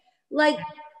thing.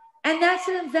 And that's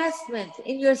an investment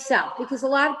in yourself, because a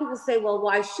lot of people say, well,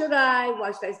 why should I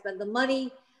spend the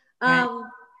money? Right.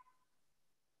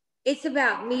 It's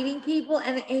about meeting people.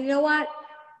 And you know what?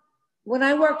 When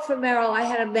I worked for Merrill, I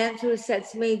had a mentor who said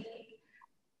to me,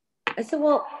 I said,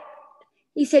 well,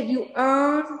 he said, you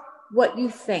earn what you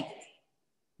think.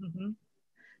 Mm-hmm.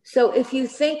 So if you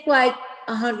think like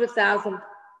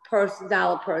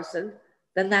 $100,000 person,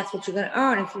 then that's what you're going to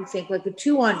earn. If you think like a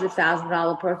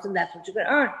 $200,000 person, that's what you're going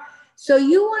to earn. So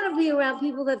you want to be around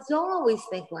people that don't always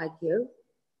think like you,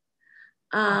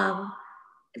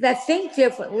 that think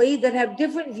differently, that have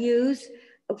different views,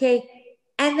 okay,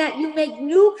 and that you make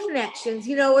new connections.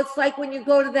 It's like when you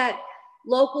go to that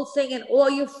local thing and all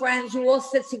your friends, you all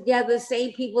sit together,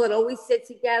 same people that always sit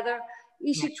together.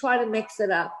 You should try to mix it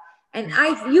up. And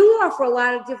you offer a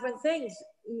lot of different things,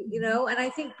 and I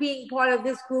think being part of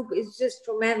this group is just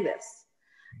tremendous.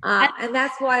 And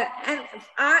that's why, and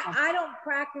I don't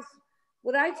practice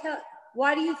what I tell.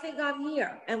 Why do you think I'm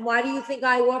here? And why do you think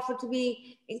I offer to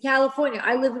be in California?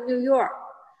 I live in New York,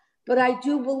 but I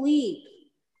do believe,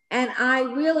 and I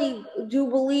really do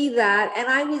believe that. And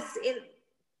I was in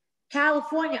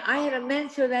California. I had a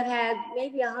mentor that had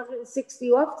maybe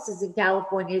 160 offices in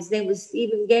California. His name was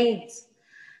Stephen Gaines.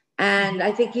 And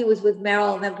I think he was with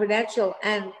Merrill and then Prudential.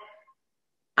 And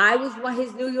I was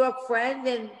his New York friend.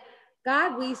 And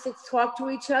God, we used to talk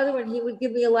to each other and he would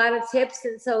give me a lot of tips.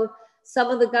 And so some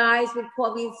of the guys would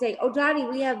call me and say, oh, Dottie,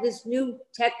 we have this new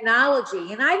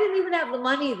technology. And I didn't even have the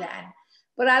money then.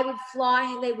 but I would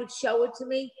fly and they would show it to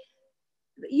me.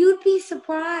 You'd be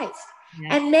surprised.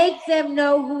 Yeah. And make them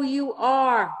know who you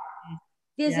are.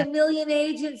 There's a million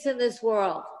agents in this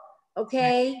world,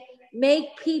 okay? Right. Make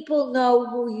people know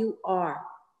who you are.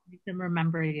 Make them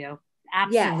remember you.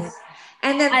 Absolutely. Yes.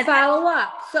 And then follow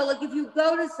up. So like if you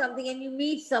go to something and you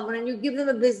meet someone and you give them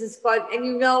a business card and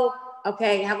you know,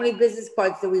 okay, how many business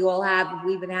cards do we all have if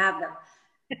we even have them?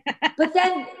 But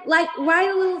then like write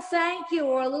a little thank you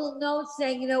or a little note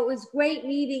saying, you know, it was great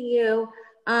meeting you.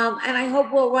 And I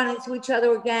hope we'll run into each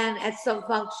other again at some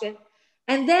function.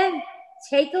 And then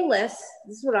take a list.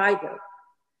 This is what I do.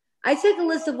 I take a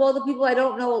list of all the people I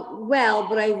don't know well,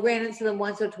 but I ran into them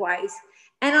once or twice.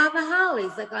 And on the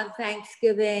holidays, like on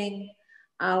Thanksgiving,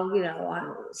 you know,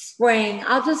 on spring,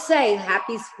 I'll just say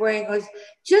happy spring, or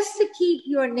just to keep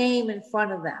your name in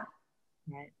front of them.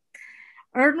 Right.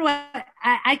 Earn what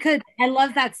I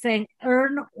love that saying,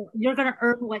 you're going to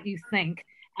earn what you think.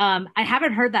 I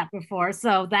haven't heard that before.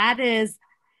 So that is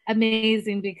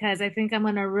amazing, because I think I'm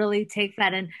going to really take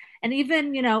that. And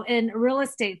even, you know, in real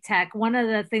estate tech, one of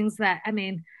the things that, I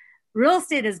mean, real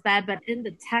estate is bad, but in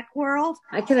the tech world,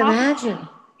 I can imagine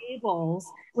tables,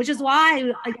 which is why,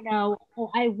 you know,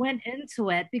 I went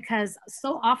into it, because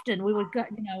so often we would go,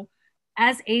 you know,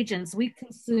 as agents, we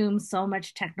consume so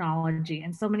much technology,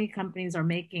 and so many companies are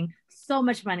making so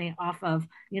much money off of,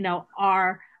 you know,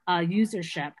 our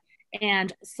usership.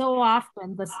 And so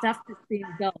often the stuff that's being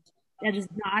built that does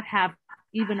not have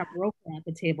even a broker at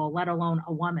the table, let alone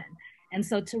a woman. And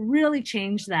so to really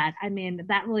change that, I mean,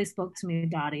 that really spoke to me,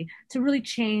 Dottie, to really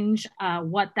change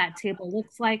what that table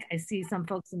looks like. I see some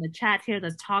folks in the chat here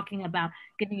that's talking about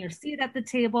getting your seat at the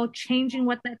table, changing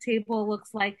what that table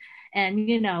looks like, and,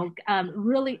 you know,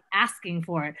 really asking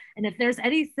for it. And if there's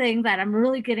anything that I'm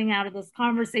really getting out of this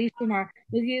conversation or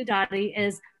with you, Dottie,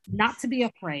 is not to be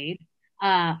afraid,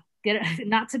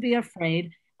 not to be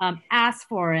afraid, ask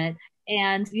for it.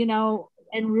 And, you know,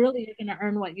 and really you're going to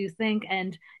earn what you think.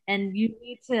 And you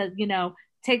need to, you know,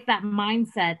 take that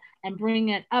mindset and bring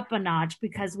it up a notch,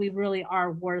 because we really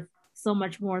are worth so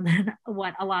much more than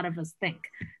what a lot of us think.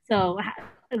 So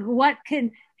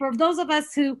for those of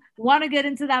us who want to get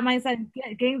into that mindset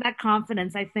and gain that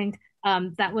confidence, I think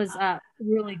that was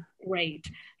really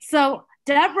great. So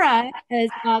Deborah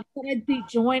is going to be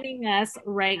joining us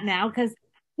right now, because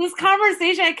this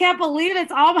conversation, I can't believe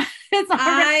it's already.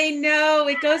 I know,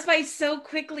 it goes by so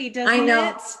quickly, doesn't it? I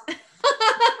know.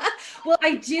 Well,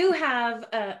 I do have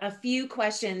a few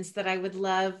questions that I would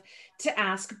love to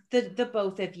ask the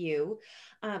both of you,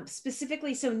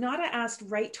 specifically. So Nada asked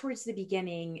right towards the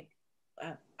beginning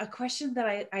a question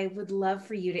that I would love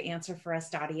for you to answer for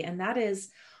us, Dottie, and that is,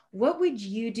 what would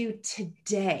you do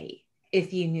today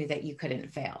if you knew that you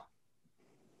couldn't fail?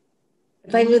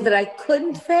 If I knew that I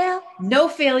couldn't fail? No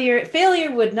failure.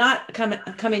 Failure would not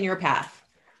come in your path.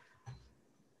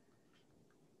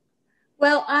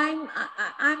 Well, I'm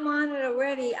on it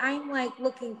already. I'm like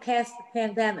looking past the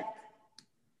pandemic.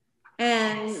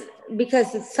 And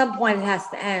because at some point it has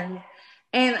to end.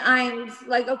 And I'm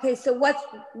like, okay, so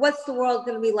what's the world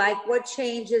going to be like? What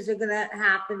changes are going to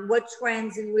happen? What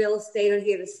trends in real estate are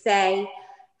here to stay?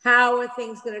 How are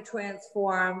things going to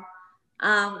transform?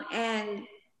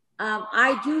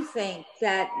 I do think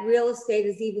that real estate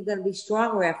is even going to be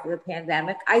stronger after the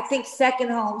pandemic. I think second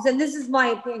homes, and this is my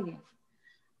opinion,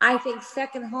 I think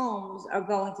second homes are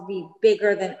going to be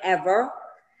bigger than ever,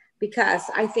 because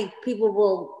I think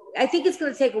I think it's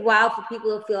going to take a while for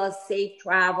people to feel safe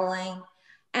traveling.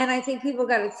 And I think people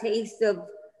got a taste of,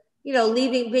 you know,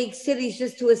 leaving big cities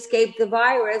just to escape the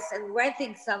virus and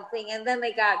renting something, and then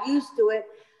they got used to it.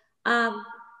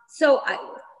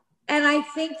 And I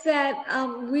think that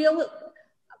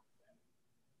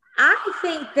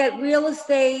real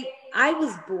estate, I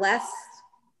was blessed,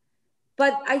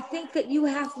 but I think that you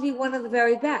have to be one of the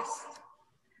very best.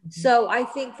 Mm-hmm. So I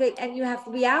think that, and you have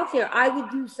to be out there. I would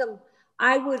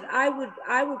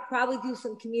probably do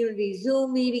some community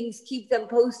Zoom meetings, keep them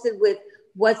posted with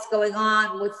what's going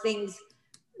on, what things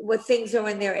are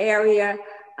in their area.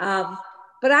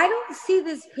 But I don't see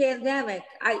this pandemic.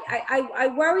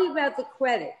 I worry about the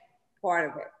credit part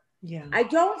of it. Yeah. I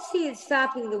don't see it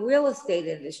stopping the real estate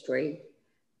industry.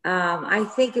 I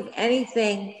think if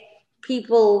anything,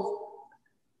 people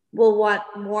will want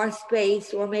more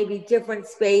space, or maybe different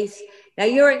space. Now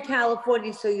you're in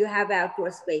California, so you have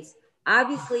outdoor space.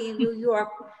 Obviously in New York,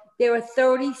 there are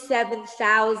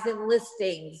 37,000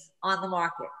 listings on the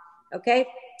market. Okay.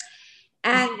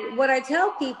 And what I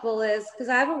tell people is, because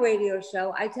I have a radio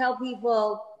show, I tell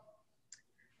people,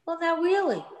 well, now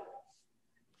really,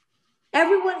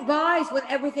 everyone buys when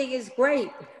everything is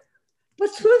great. But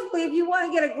truthfully, if you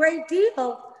want to get a great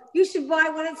deal, you should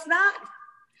buy when it's not.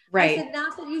 Right. I said,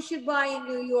 not that you should buy in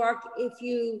New York if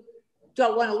you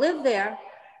don't want to live there,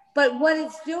 but what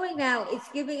it's doing now, it's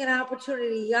giving an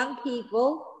opportunity to young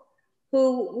people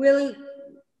who really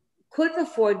couldn't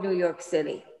afford New York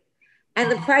City.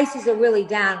 And the prices are really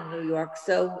down in New York.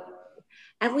 So,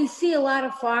 and we see a lot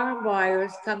of foreign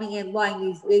buyers coming in buying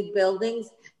these big buildings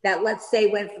that, let's say,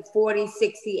 went for 40,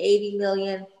 60, 80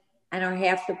 million and are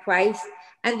half the price.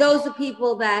 And those are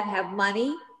people that have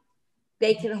money.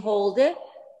 They can hold it.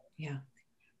 Yeah.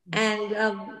 And,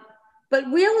 but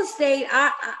real estate,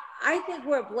 I think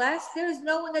we're blessed. There's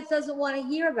no one that doesn't want to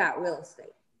hear about real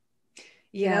estate.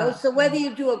 Yeah. You know, so whether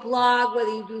you do a blog, whether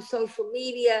you do social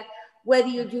media, whether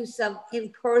you do some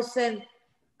in-person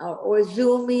or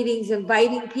Zoom meetings,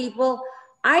 inviting people,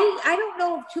 I don't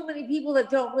know of too many people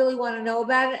that don't really want to know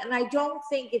about it, and I don't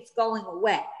think it's going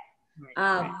away.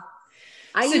 Right.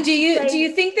 So do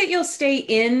you think that you'll stay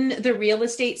in the real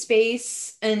estate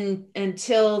space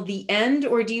until the end,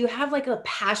 or do you have like a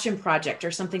passion project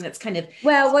or something that's kind of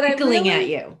tickling at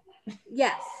you?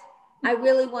 Yes, I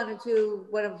really want to do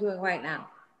what I'm doing right now.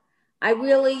 I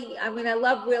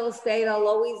love real estate.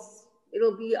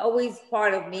 It'll be always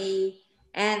part of me,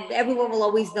 and everyone will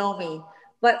always know me.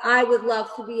 But I would love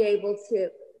to be able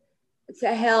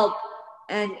to help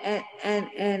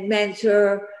and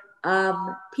mentor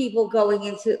people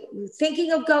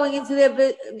thinking of going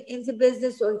into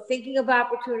business or thinking of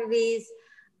opportunities,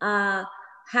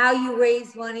 how you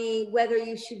raise money, whether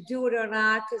you should do it or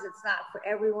not, because it's not for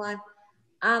everyone.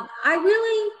 I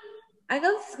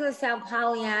know this is going to sound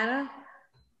Pollyanna,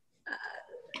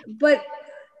 but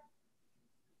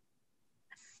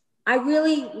I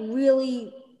really,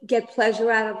 really get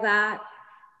pleasure out of that.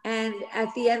 And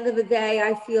at the end of the day,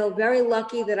 I feel very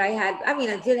lucky that I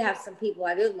did have some people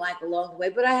I didn't like along the way,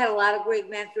 but I had a lot of great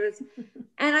mentors.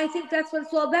 And I think that's what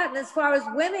it's all about. And as far as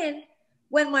women,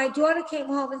 when my daughter came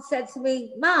home and said to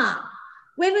me, Mom,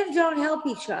 women don't help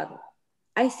each other,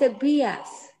 I said, BS.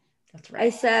 That's right. I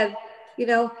said,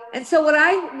 and so what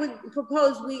I would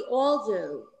propose we all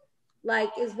do,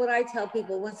 is what I tell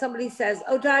people when somebody says,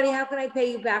 oh, Dottie, how can I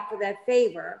pay you back for that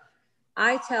favor?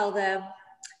 I tell them,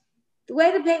 the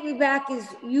way to pay me back is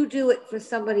you do it for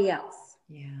somebody else.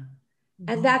 Yeah. Mm-hmm.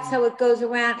 And that's how it goes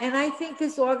around. And I think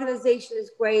this organization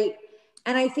is great.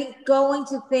 And I think going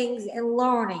to things and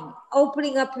learning,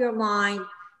 opening up your mind,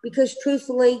 because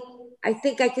truthfully, I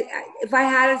think if I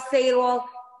had to say it all,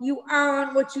 you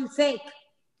earn what you think.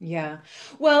 Yeah.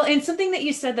 Well, and something that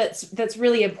you said that's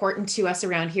really important to us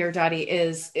around here, Dottie,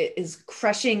 is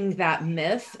crushing that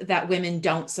myth that women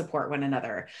don't support one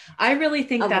another. I really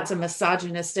think that's a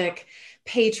misogynistic,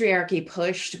 patriarchy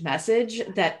pushed message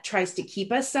that tries to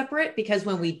keep us separate, because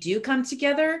when we do come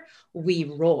together, we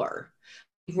roar.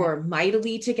 We roar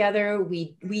mightily together.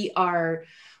 We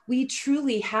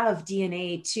truly have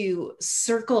DNA to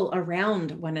circle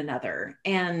around one another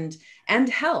and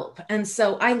help. And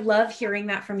so I love hearing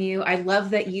that from you. I love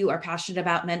that you are passionate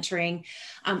about mentoring.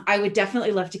 I would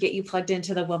definitely love to get you plugged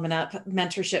into the WomanUP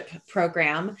mentorship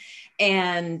program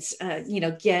and,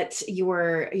 get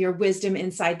your wisdom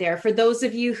inside there. For those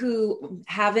of you who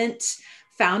haven't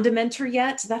found a mentor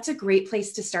yet, that's a great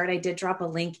place to start. I did drop a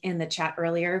link in the chat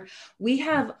earlier. We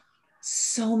have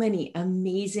so many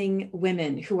amazing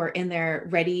women who are in there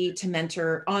ready to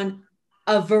mentor on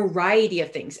a variety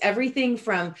of things, everything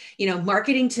from,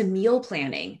 marketing to meal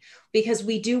planning, because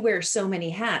we do wear so many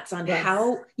hats on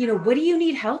how, what do you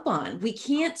need help on? We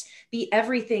can't be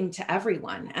everything to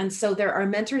everyone. And so there are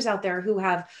mentors out there who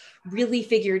have really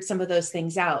figured some of those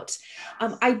things out.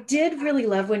 I did really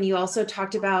love when you also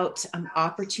talked about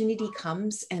opportunity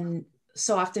comes and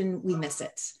so often we miss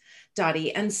it,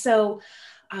 Dottie. And so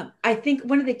I think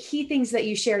one of the key things that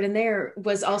you shared in there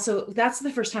was also, that's the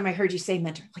first time I heard you say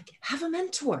mentor, have a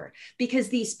mentor, because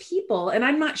these people, and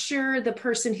I'm not sure the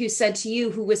person who said to you,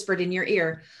 who whispered in your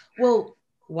ear, well,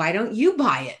 why don't you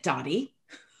buy it, Dottie?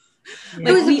 Yeah.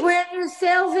 It was a brand new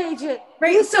sales agent.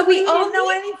 Right. So we all didn't know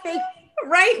anything.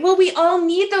 Right. Well, we all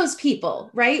need those people,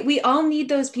 right? We all need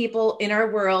those people in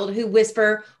our world who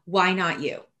whisper, why not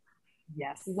you?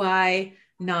 Yes. Why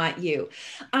not you?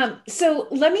 So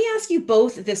let me ask you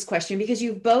both this question, because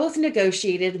you've both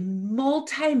negotiated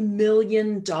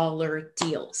multi-million-dollar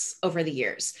deals over the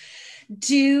years.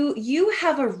 Do you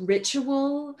have a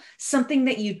ritual, something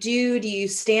that you do? Do you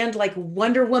stand like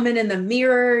Wonder Woman in the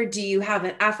mirror? Do you have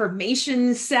an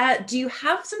affirmation set? Do you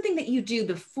have something that you do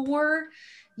before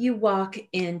you walk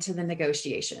into the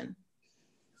negotiation?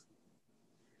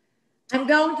 I'm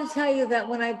going to tell you that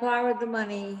when I borrowed the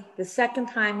money the second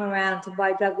time around to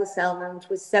buy Douglas Elliman, which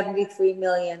was $73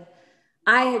 million,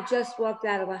 I had just walked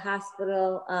out of a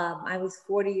hospital. I was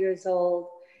 40 years old,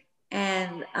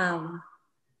 and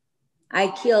I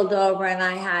keeled over, and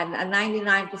I had a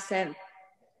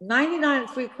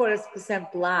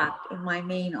 99.75% block in my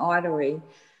main artery.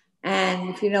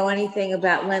 And if you know anything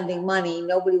about lending money,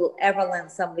 nobody will ever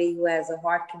lend somebody who has a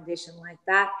heart condition like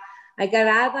that. I got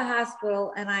out of the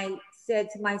hospital, and I said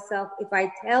to myself, if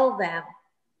I tell them,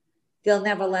 they'll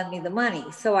never lend me the money.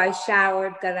 So I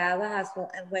showered, got out of the hospital,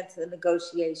 and went to the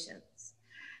negotiations.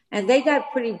 And they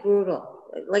got pretty brutal.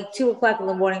 Like 2:00 in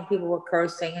the morning, people were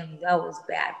cursing, and that was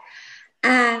bad.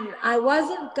 And I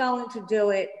wasn't going to do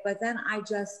it, but then I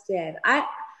just did. I've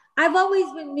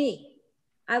always been me.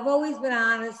 I've always been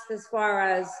honest as far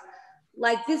as,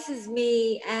 like, this is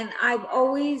me, and I've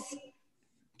always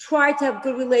tried to have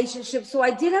good relationships. So I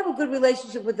did have a good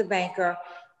relationship with the banker,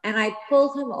 and I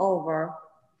pulled him over,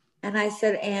 and I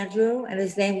said, Andrew, and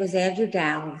his name was Andrew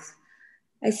Downs.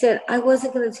 I said, I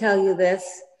wasn't going to tell you this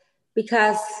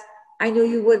because I knew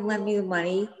you wouldn't lend me the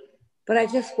money, but I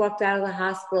just walked out of the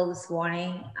hospital this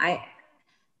morning.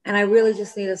 And I really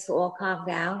just need us to all calm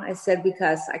down. I said,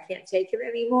 because I can't take it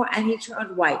anymore. And he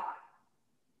turned white.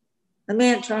 The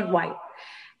man turned white.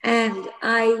 And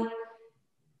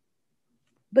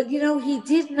but you know, he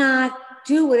did not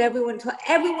do what everyone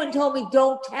told me,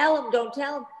 don't tell him, don't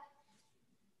tell him.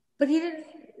 But he didn't.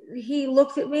 He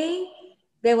looked at me.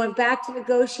 They went back to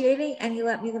negotiating, and he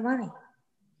lent me the money.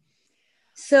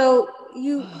 So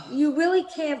you really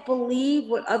can't believe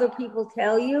what other people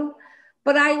tell you.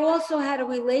 But I also had a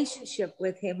relationship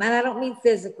with him, and I don't mean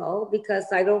physical, because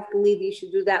I don't believe you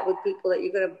should do that with people that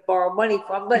you're going to borrow money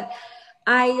from. But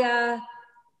I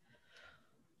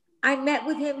met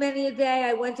with him many a day.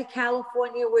 I went to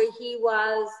California where he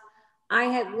was. I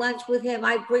had lunch with him.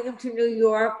 I'd bring him to New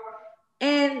York,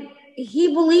 and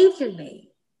he believed in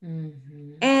me.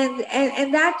 Mm-hmm.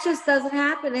 And that just doesn't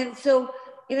happen. And so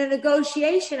in a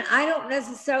negotiation, I don't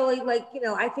necessarily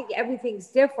I think everything's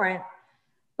different,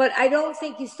 but I don't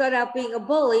think you start out being a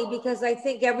bully, because I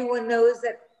think everyone knows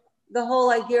that the whole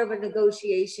idea of a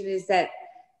negotiation is that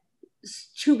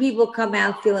two people come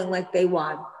out feeling like they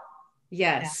won.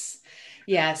 Yes.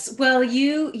 Yeah. Yes. Well,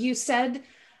 you said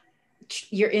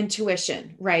your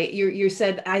intuition, right? You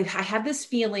said, I had this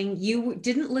feeling. You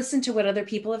didn't listen to what other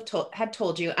people had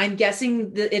told you. I'm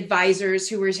guessing the advisors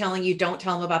who were telling you don't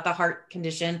tell them about the heart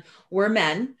condition were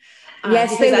men.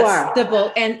 Yes, they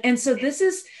were. And so this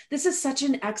is such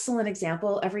an excellent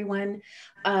example, everyone,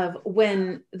 of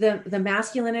when the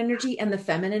masculine energy and the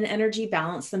feminine energy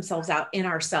balance themselves out in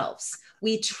ourselves.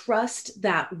 We trust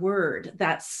that word,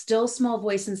 that still small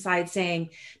voice inside saying,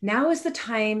 now is the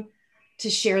time to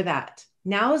share that.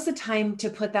 Now is the time to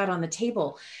put that on the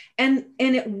table. And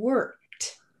it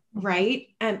worked, right?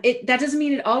 And that doesn't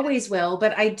mean it always will,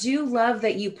 but I do love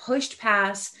that you pushed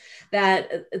past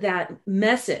that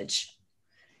message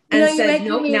and said,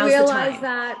 nope, now's the time.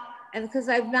 That, and because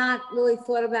I've not really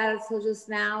thought about it till just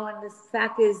now. And the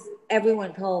fact is,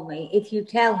 everyone told me, if you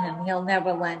tell him, he'll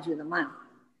never lend you the money.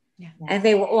 Yeah. And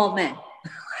they were all men.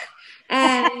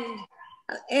 and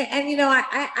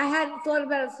I hadn't thought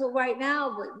about it till right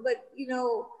now, but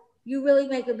you really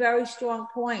make a very strong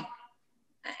point.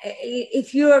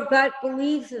 If your gut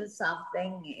believes in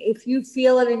something, if you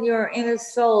feel it in your inner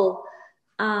soul,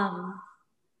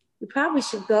 you probably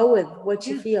should go with what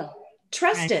you feel.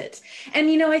 Trust it. And,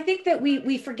 I think that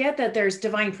we forget that there's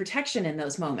divine protection in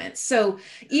those moments. So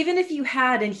even if you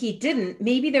had, and he didn't,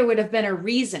 maybe there would have been a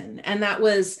reason. And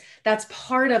that's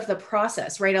part of the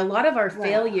process, right? A lot of our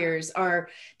failures are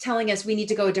telling us we need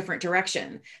to go a different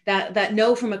direction. That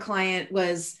no from a client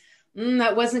was,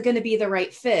 that wasn't going to be the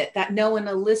right fit. That no in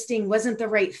a listing wasn't the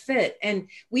right fit. And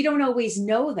we don't always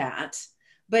know that.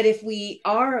 But if we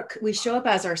show up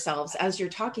as ourselves, as you're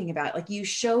talking about, like you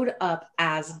showed up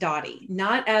as Dottie,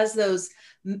 not as those,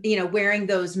 wearing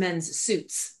those men's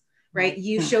suits, right?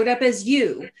 You showed up as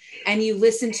you, and you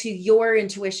listened to your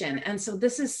intuition. And so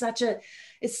this is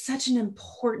it's such an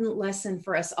important lesson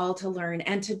for us all to learn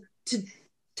and to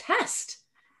test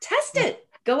it,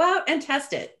 go out and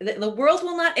test it. The world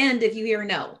will not end if you hear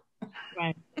no.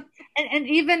 Right. And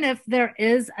even if there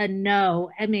is a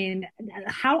no, I mean,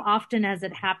 how often has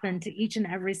it happened to each and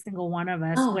every single one of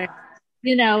us where,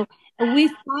 we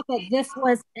thought that this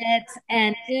was it.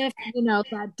 And if,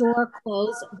 that door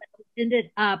closed, it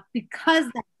ended up,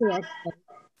 because that door closed,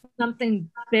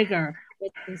 something bigger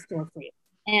was in store for you.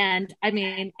 And I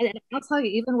mean, I'll tell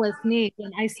you, even with me,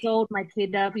 when I sold my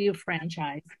KW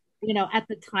franchise, at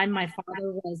the time my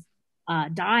father was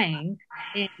dying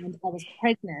and I was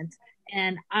pregnant,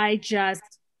 and I just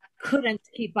couldn't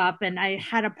keep up, and I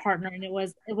had a partner, and it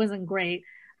wasn't great.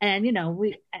 And,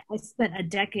 I spent a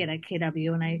decade at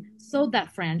KW and I sold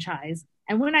that franchise.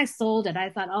 And when I sold it, I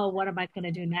thought, oh, what am I going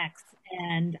to do next?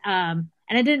 And I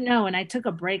didn't know. And I took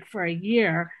a break for a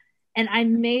year and I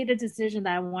made a decision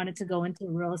that I wanted to go into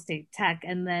real estate tech.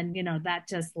 And then, that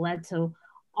just led to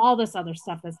all this other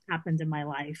stuff that's happened in my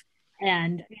life.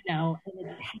 And,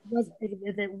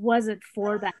 if it wasn't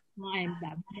for that time,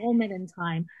 that moment in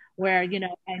time where,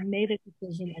 I made a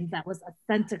decision and that was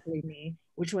authentically me,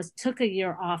 which was took a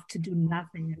year off to do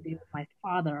nothing and be with my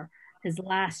father, his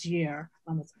last year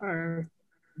on this earth,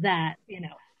 that,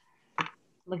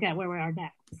 look at where we are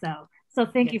now. So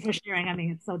thank you for sharing. I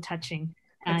mean, it's so touching.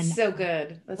 It's so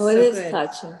good. It is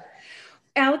touching.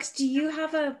 Alex, do you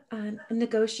have a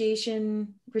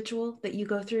negotiation ritual that you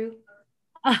go through?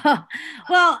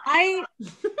 Well,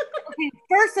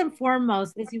 first and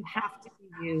foremost is you have to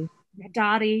be you.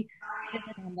 Dottie, hit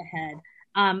it on the head.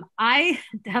 I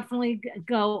definitely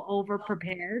go over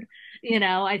prepared,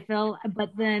 I feel,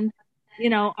 but then,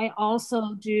 I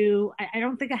also do, I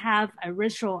don't think I have a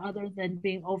ritual other than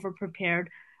being over prepared,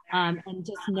 and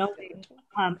just knowing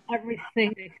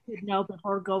everything I could know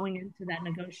before going into that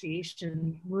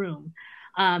negotiation room.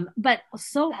 But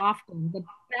so often the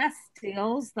best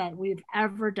deals that we've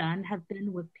ever done have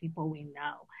been with people we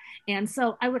know. And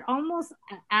so I would almost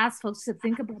ask folks to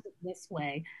think about it this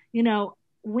way,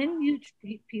 when you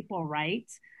treat people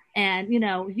right, and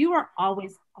you are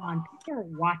always on, people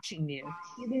are watching you,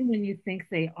 even when you think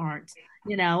they aren't,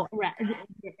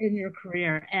 in your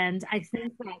career. And I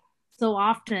think that so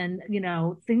often,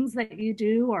 things that you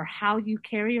do or how you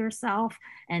carry yourself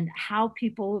and how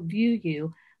people view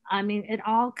you, I mean, it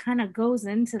all kind of goes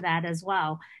into that as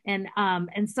well. And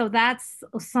so that's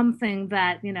something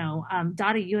that,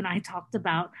 Dottie, you and I talked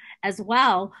about as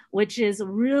well, which is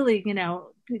really, can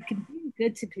be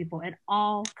good to people. It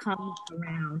all comes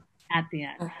around at the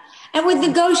end. And with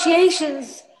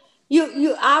negotiations,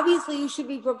 you obviously you should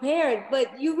be prepared,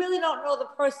 but you really don't know the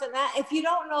person. If you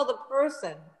don't know the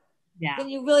person, then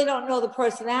you really don't know the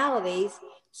personalities.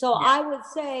 So I would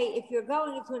say if you're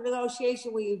going into a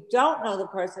negotiation where you don't know the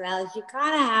personalities, you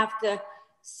kind of have to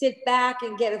sit back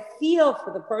and get a feel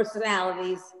for the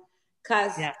personalities,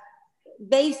 because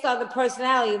based on the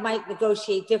personality, you might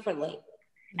negotiate differently.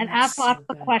 And ask lots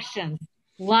of questions.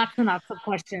 Lots and lots of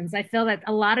questions. I feel that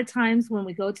a lot of times when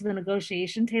we go to the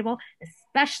negotiation table,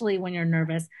 especially when you're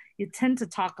nervous, you tend to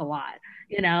talk a lot,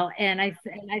 and I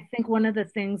think one of the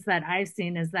things that I've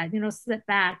seen is that, sit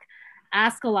back,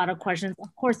 ask a lot of questions.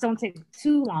 Of course, don't take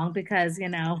too long because,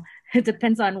 it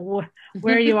depends on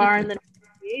where you are in the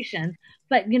negotiation.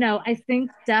 But, I think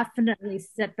definitely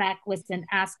sit back, listen,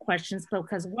 ask questions,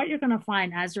 because what you're going to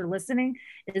find as you're listening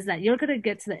is that you're going to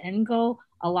get to the end goal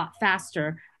a lot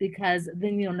faster, because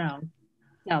then you'll know.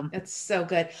 So that's so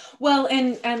good. Well,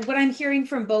 and what I'm hearing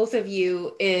from both of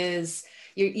you is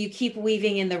you keep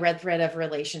weaving in the red thread of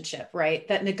relationship, right?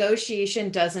 That negotiation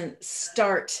doesn't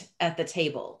start at the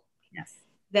table. Yes.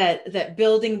 That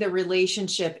building the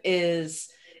relationship is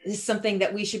something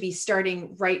that we should be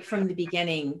starting right from the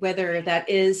beginning, whether that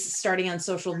is starting on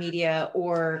social media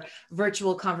or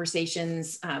virtual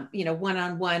conversations,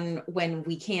 one-on-one when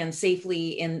we can safely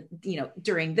in,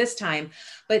 during this time,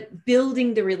 but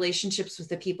building the relationships with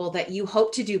the people that you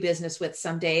hope to do business with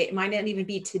someday. It might not even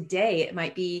be today. It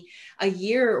might be a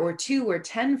year or 2 or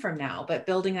 10 from now, but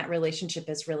building that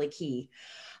relationship is really key.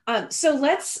 So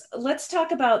let's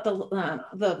talk about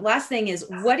the last thing is,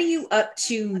 what are you up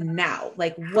to now?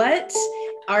 Like, what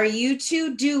are you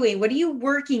two doing? What are you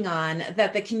working on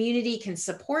that the community can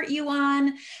support you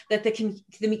on, that the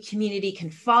community can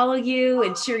follow you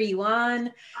and cheer you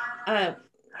on?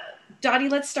 Dottie,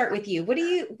 let's start with you. What are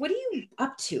you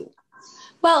up to?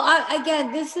 Well,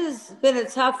 again, this has been a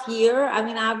tough year. I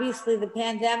mean, obviously the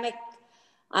pandemic,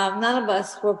 none of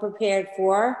us were prepared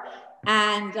for.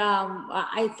 And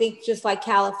I think just like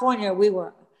California,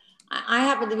 I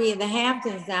happen to be in the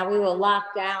Hamptons now. We were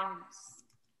locked down.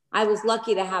 I was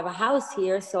lucky to have a house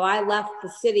here. So I left the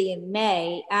city in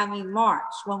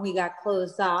March, when we got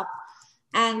closed up.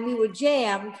 And we were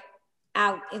jammed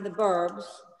out in the burbs.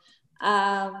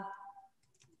 And,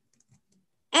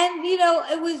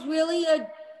 it was really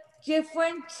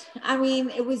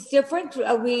it was different.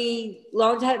 We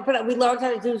learned how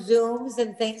to do Zooms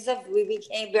and things. We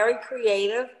became very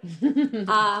creative.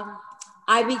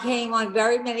 I became on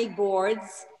very many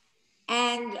boards.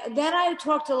 And then I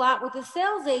talked a lot with the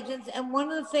sales agents. And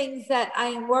one of the things that I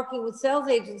am working with sales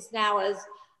agents now is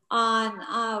on,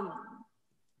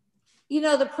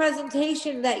 the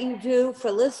presentation that you do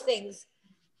for listings.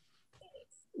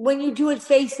 When you do it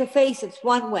face to face, it's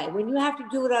one way. When you have to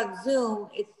do it on Zoom,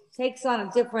 it takes on a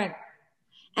different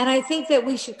And I think that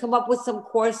we should come up with some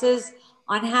courses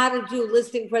on how to do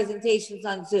listing presentations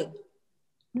on Zoom.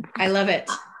 I love it.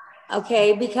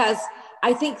 Okay, because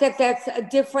I think that that's a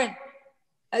different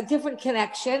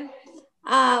connection.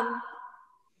 I'm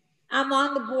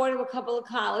on the board of a couple of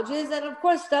colleges, and of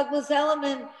course, Douglas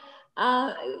Elliman,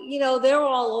 they're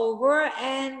all over,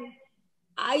 and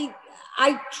I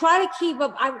try to keep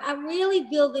up. I'm really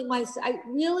building I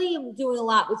really am doing a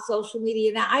lot with social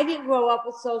media. Now, I didn't grow up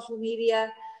with social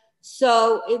media,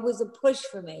 so it was a push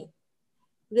for me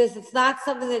because it's not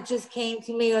something that just came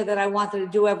to me or that I wanted to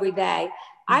do every day.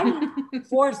 I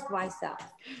forced myself.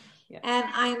 Yeah. And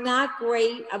I'm not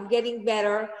great. I'm getting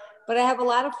better, but I have a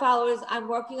lot of followers. I'm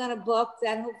working on a book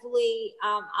that hopefully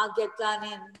I'll get done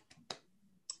in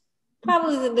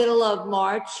probably the middle of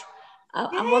March.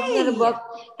 I'm working on a book.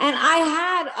 And I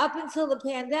had, up until the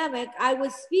pandemic, I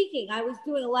was speaking. I was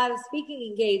doing a lot of speaking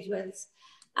engagements.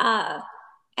 And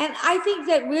I think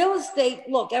that real estate,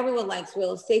 look, everyone likes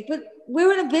real estate, but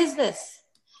we're in a business.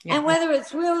 Yeah. And whether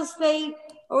it's real estate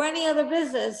or any other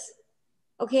business,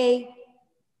 okay,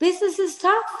 business is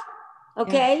tough.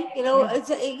 Okay. Yeah. It's,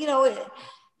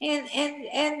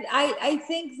 and I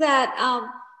think that,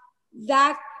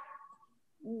 that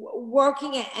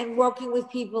working with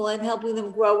people and helping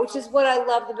them grow, which is what I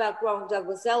loved about growing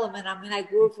Douglas Elliman. I mean, I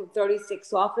grew from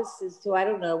 36 offices to, I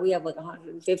don't know, we have like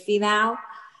 150 now.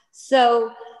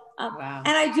 So, wow.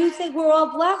 And I do think we're all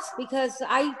blessed because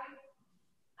there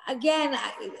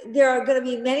are going to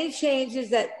be many changes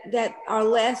that are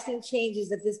lasting changes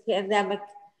that this pandemic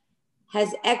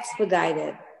has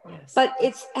expedited. Yes. But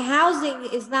housing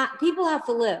is not, people have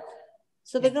to live.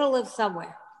 So they're going to live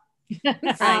somewhere.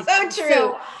 So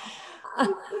true.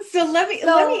 So let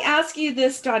me ask you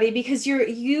this, Dottie, because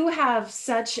you have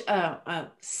such a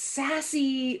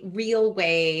sassy, real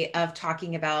way of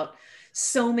talking about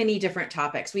so many different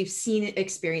topics. We've seen it,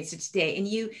 experienced it today, and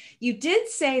you did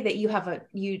say that you have a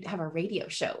radio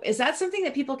show. Is that something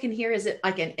that people can hear? Is it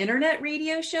like an internet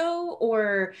radio show,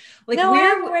 or like? No, I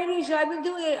have a radio show. I've been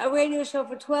doing a radio show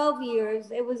for 12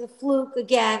 years. It was a fluke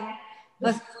again. I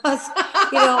was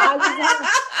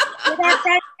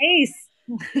that ace.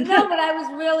 No, but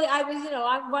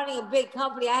I'm running a big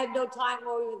company. I had no time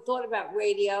or even thought about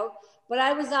radio, but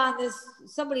I was on this,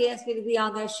 somebody asked me to be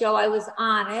on their show. I was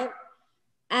on it.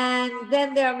 And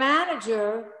then their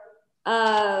manager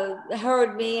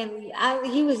heard me and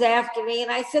he was after me.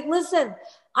 And I said, listen,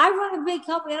 I run a big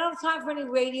company. I don't have time for any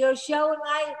radio show. And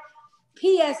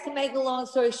P.S. to make a long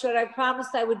story short, I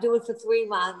promised I would do it for 3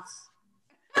 months.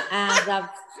 And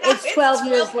it's 12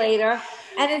 years later,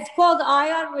 and it's called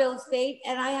Eye on Real Estate,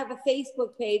 and I have a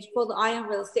Facebook page called Eye on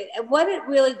Real Estate. And what it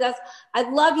really does,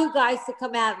 I'd love you guys to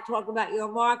come out and talk about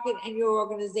your market and your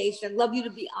organization. I'd love you to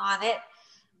be on it.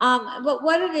 But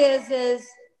what it is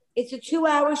it's a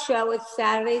 2-hour show. It's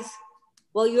Saturdays.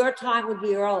 Well, your time would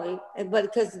be early,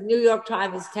 but because New York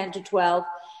time is 10 to 12.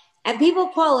 And people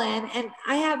call in, and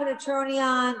I have an attorney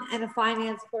on and a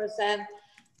finance person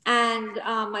and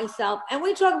myself, and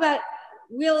we talk about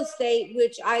real estate,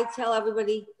 which I tell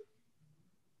everybody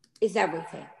is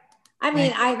everything. I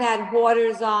mean, I've had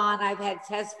hoarders on, I've had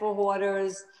tests for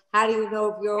hoarders. How do you know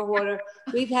if you're a hoarder?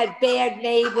 We've had bad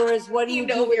neighbors. What do you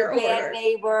do with a bad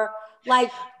neighbor?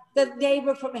 Like the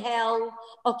neighbor from hell,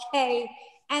 okay?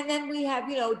 And then we have,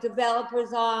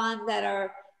 developers on that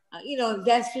are,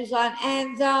 investors on.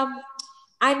 And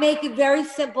I make it very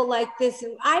simple like this.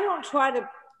 And I don't try to,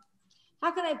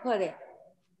 how can I put it?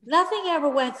 Nothing ever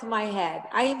went to my head.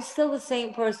 I am still the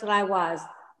same person I was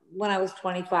when I was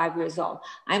 25 years old.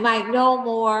 I might know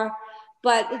more,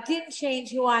 but it didn't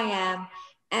change who I am.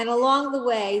 And along the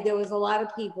way, there was a lot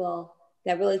of people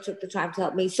that really took the time to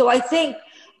help me. So I think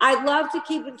I'd love to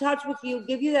keep in touch with you,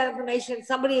 give you that information.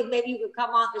 Somebody, maybe you could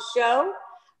come on the show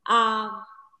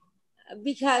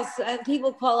because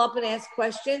people call up and ask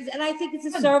questions. And I think it's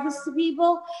a service to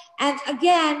people. And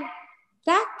again,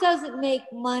 that doesn't make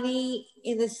money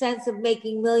in the sense of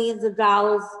making millions of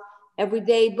dollars every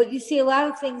day. But you see a lot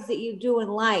of things that you do in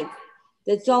life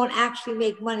that don't actually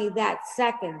make money that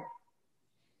second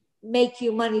make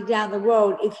you money down the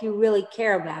road if you really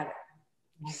care about it.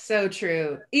 So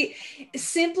true.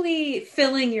 Simply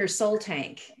filling your soul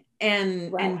tank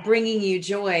and bringing you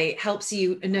joy helps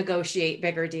you negotiate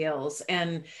bigger deals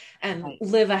and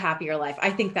live a happier life. I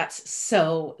think that's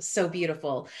so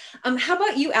beautiful. How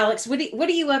about you, Alex? What are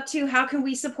you up to? How can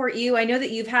we support you? I know that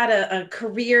you've had a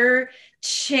career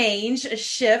change, a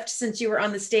shift since you were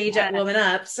on the stage at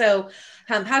WomanUP. So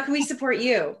how can we support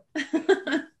you?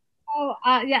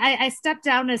 I stepped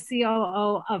down as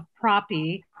COO of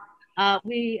Proppy.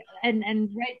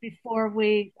 Right before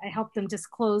I helped them just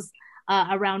close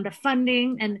a round of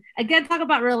funding. And again, talk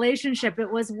about relationship.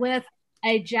 It was with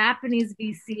a Japanese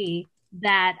VC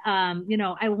that,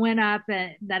 I went up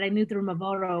that I knew through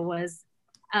Mavoro was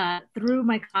through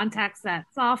my contacts at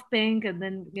SoftBank. And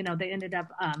then, they ended up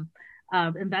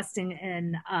investing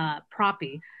in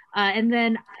Proppy. And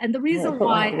the reason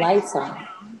why lights on.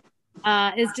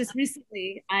 Is just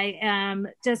recently I am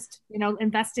just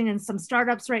investing in some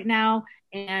startups right now,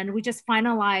 and we just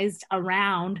finalized a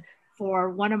round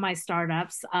for one of my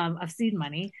startups of seed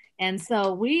money, and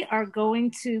so we are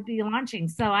going to be launching.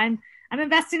 So I'm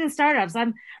investing in startups.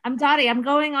 I'm Dottie. I'm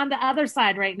going on the other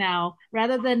side right now,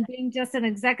 rather than being just an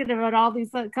executive at all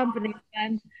these companies.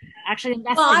 I'm actually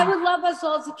investing. Well, I would love us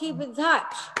all to keep in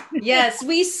touch. Yes,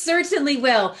 we certainly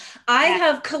will. I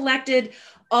have collected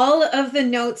all of the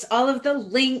notes, all of the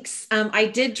links. I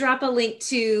did drop a link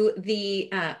to the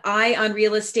Eye on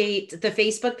Real Estate, the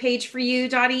Facebook page for you,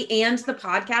 Dottie, and the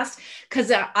podcast, because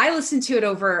I listened to it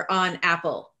over on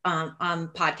Apple on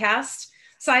podcast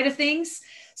side of things,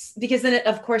 because then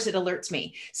of course it alerts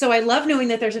me. So I love knowing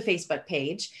that there's a Facebook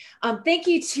page. Thank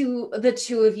you to the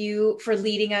two of you for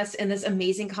leading us in this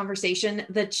amazing conversation.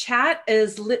 The chat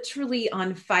is literally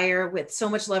on fire with so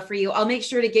much love for you. I'll make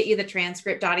sure to get you the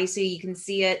transcript, Dottie, so you can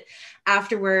see it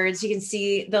afterwards. You can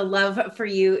see the love for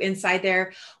you inside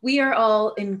there. We are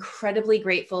all incredibly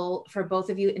grateful for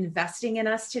both of you investing in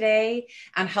us today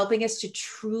and helping us to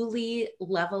truly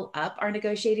level up our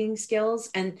negotiating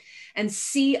skills and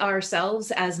see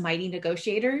ourselves as mighty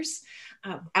negotiators.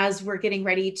 As we're getting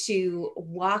ready to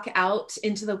walk out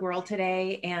into the world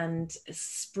today and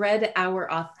spread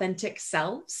our authentic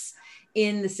selves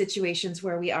in the situations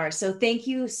where we are. So thank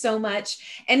you so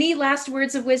much. Any last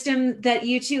words of wisdom that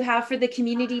you two have for the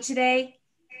community today?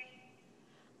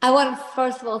 I want to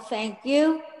first of all thank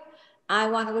you. I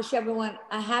want to wish everyone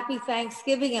a happy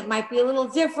Thanksgiving. It might be a little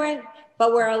different,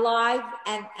 but we're alive.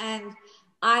 And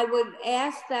I would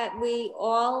ask that we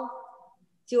all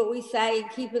do what we say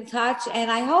and keep in touch. And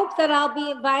I hope that I'll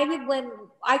be invited when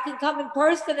I can come in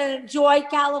person and enjoy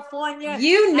California.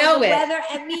 You know and the it. weather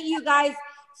and meet you guys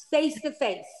face to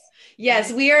face.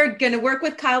 Yes, we are going to work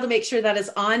with Kyle to make sure that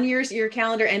is on your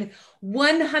calendar, and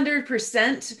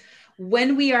 100%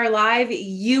 when we are live,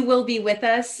 you will be with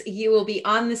us. You will be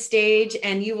on the stage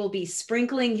and you will be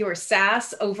sprinkling your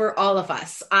sass over all of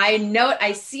us. I know it.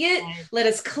 I see it. Let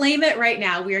us claim it right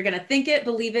now. We are going to think it,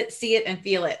 believe it, see it, and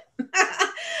feel it.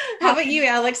 How about you,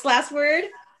 Alex? Last word?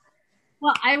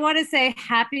 Well, I want to say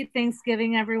happy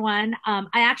Thanksgiving, everyone. I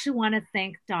actually want to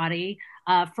thank Dottie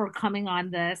for coming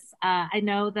on this. I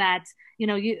know that,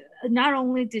 you not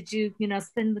only did you,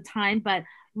 spend the time, but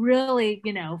really,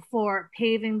 for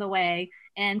paving the way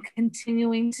and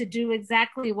continuing to do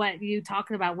exactly what you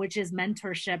talked about, which is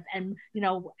mentorship and,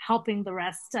 helping the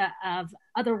rest of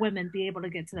other women be able to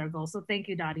get to their goals. So thank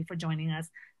you, Dottie, for joining us.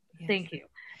 Yes. Thank you.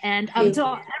 And to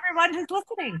everyone who's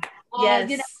listening,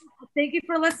 yes. Thank you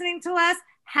for listening to us.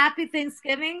 Happy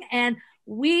Thanksgiving. And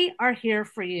we are here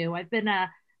for you. I've been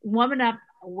a WomanUP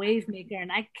wave maker,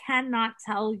 and I cannot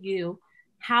tell you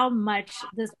how much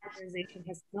this organization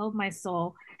has filled my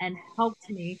soul and helped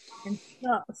me in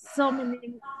so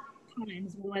many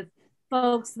times with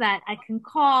folks that I can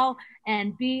call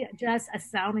and be just a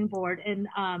sounding board in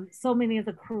so many of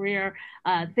the career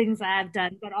things I've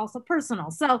done, but also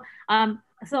personal. So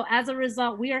as a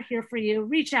result, we are here for you.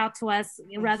 Reach out to us,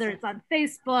 whether it's on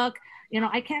Facebook.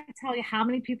 I can't tell you how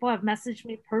many people have messaged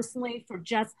me personally for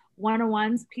just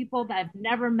one-on-ones, people that I've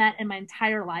never met in my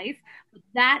entire life. But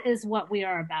that is what we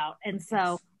are about. And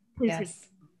so please. Yes.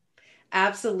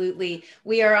 Absolutely.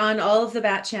 We are on all of the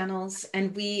BAT channels,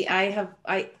 and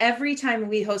every time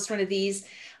we host one of these,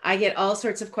 I get all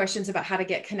sorts of questions about how to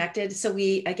get connected. So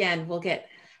we'll get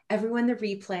everyone the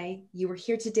replay. You were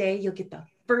here today. You'll get the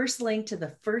first link to the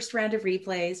first round of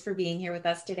replays for being here with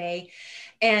us today.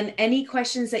 And any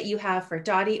questions that you have for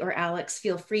Dottie or Alex,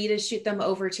 feel free to shoot them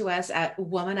over to us at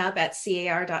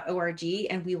womanup@car.org,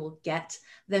 and we will get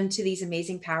them to these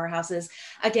amazing powerhouses.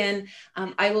 Again,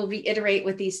 I will reiterate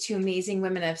what these two amazing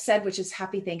women have said, which is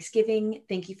happy Thanksgiving.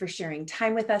 Thank you for sharing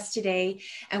time with us today.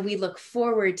 And we look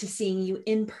forward to seeing you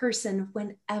in person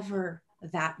whenever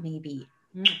that may be.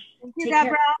 Thank you,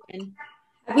 Deborah.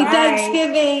 Happy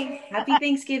Thanksgiving. Happy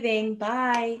Thanksgiving.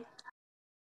 Bye.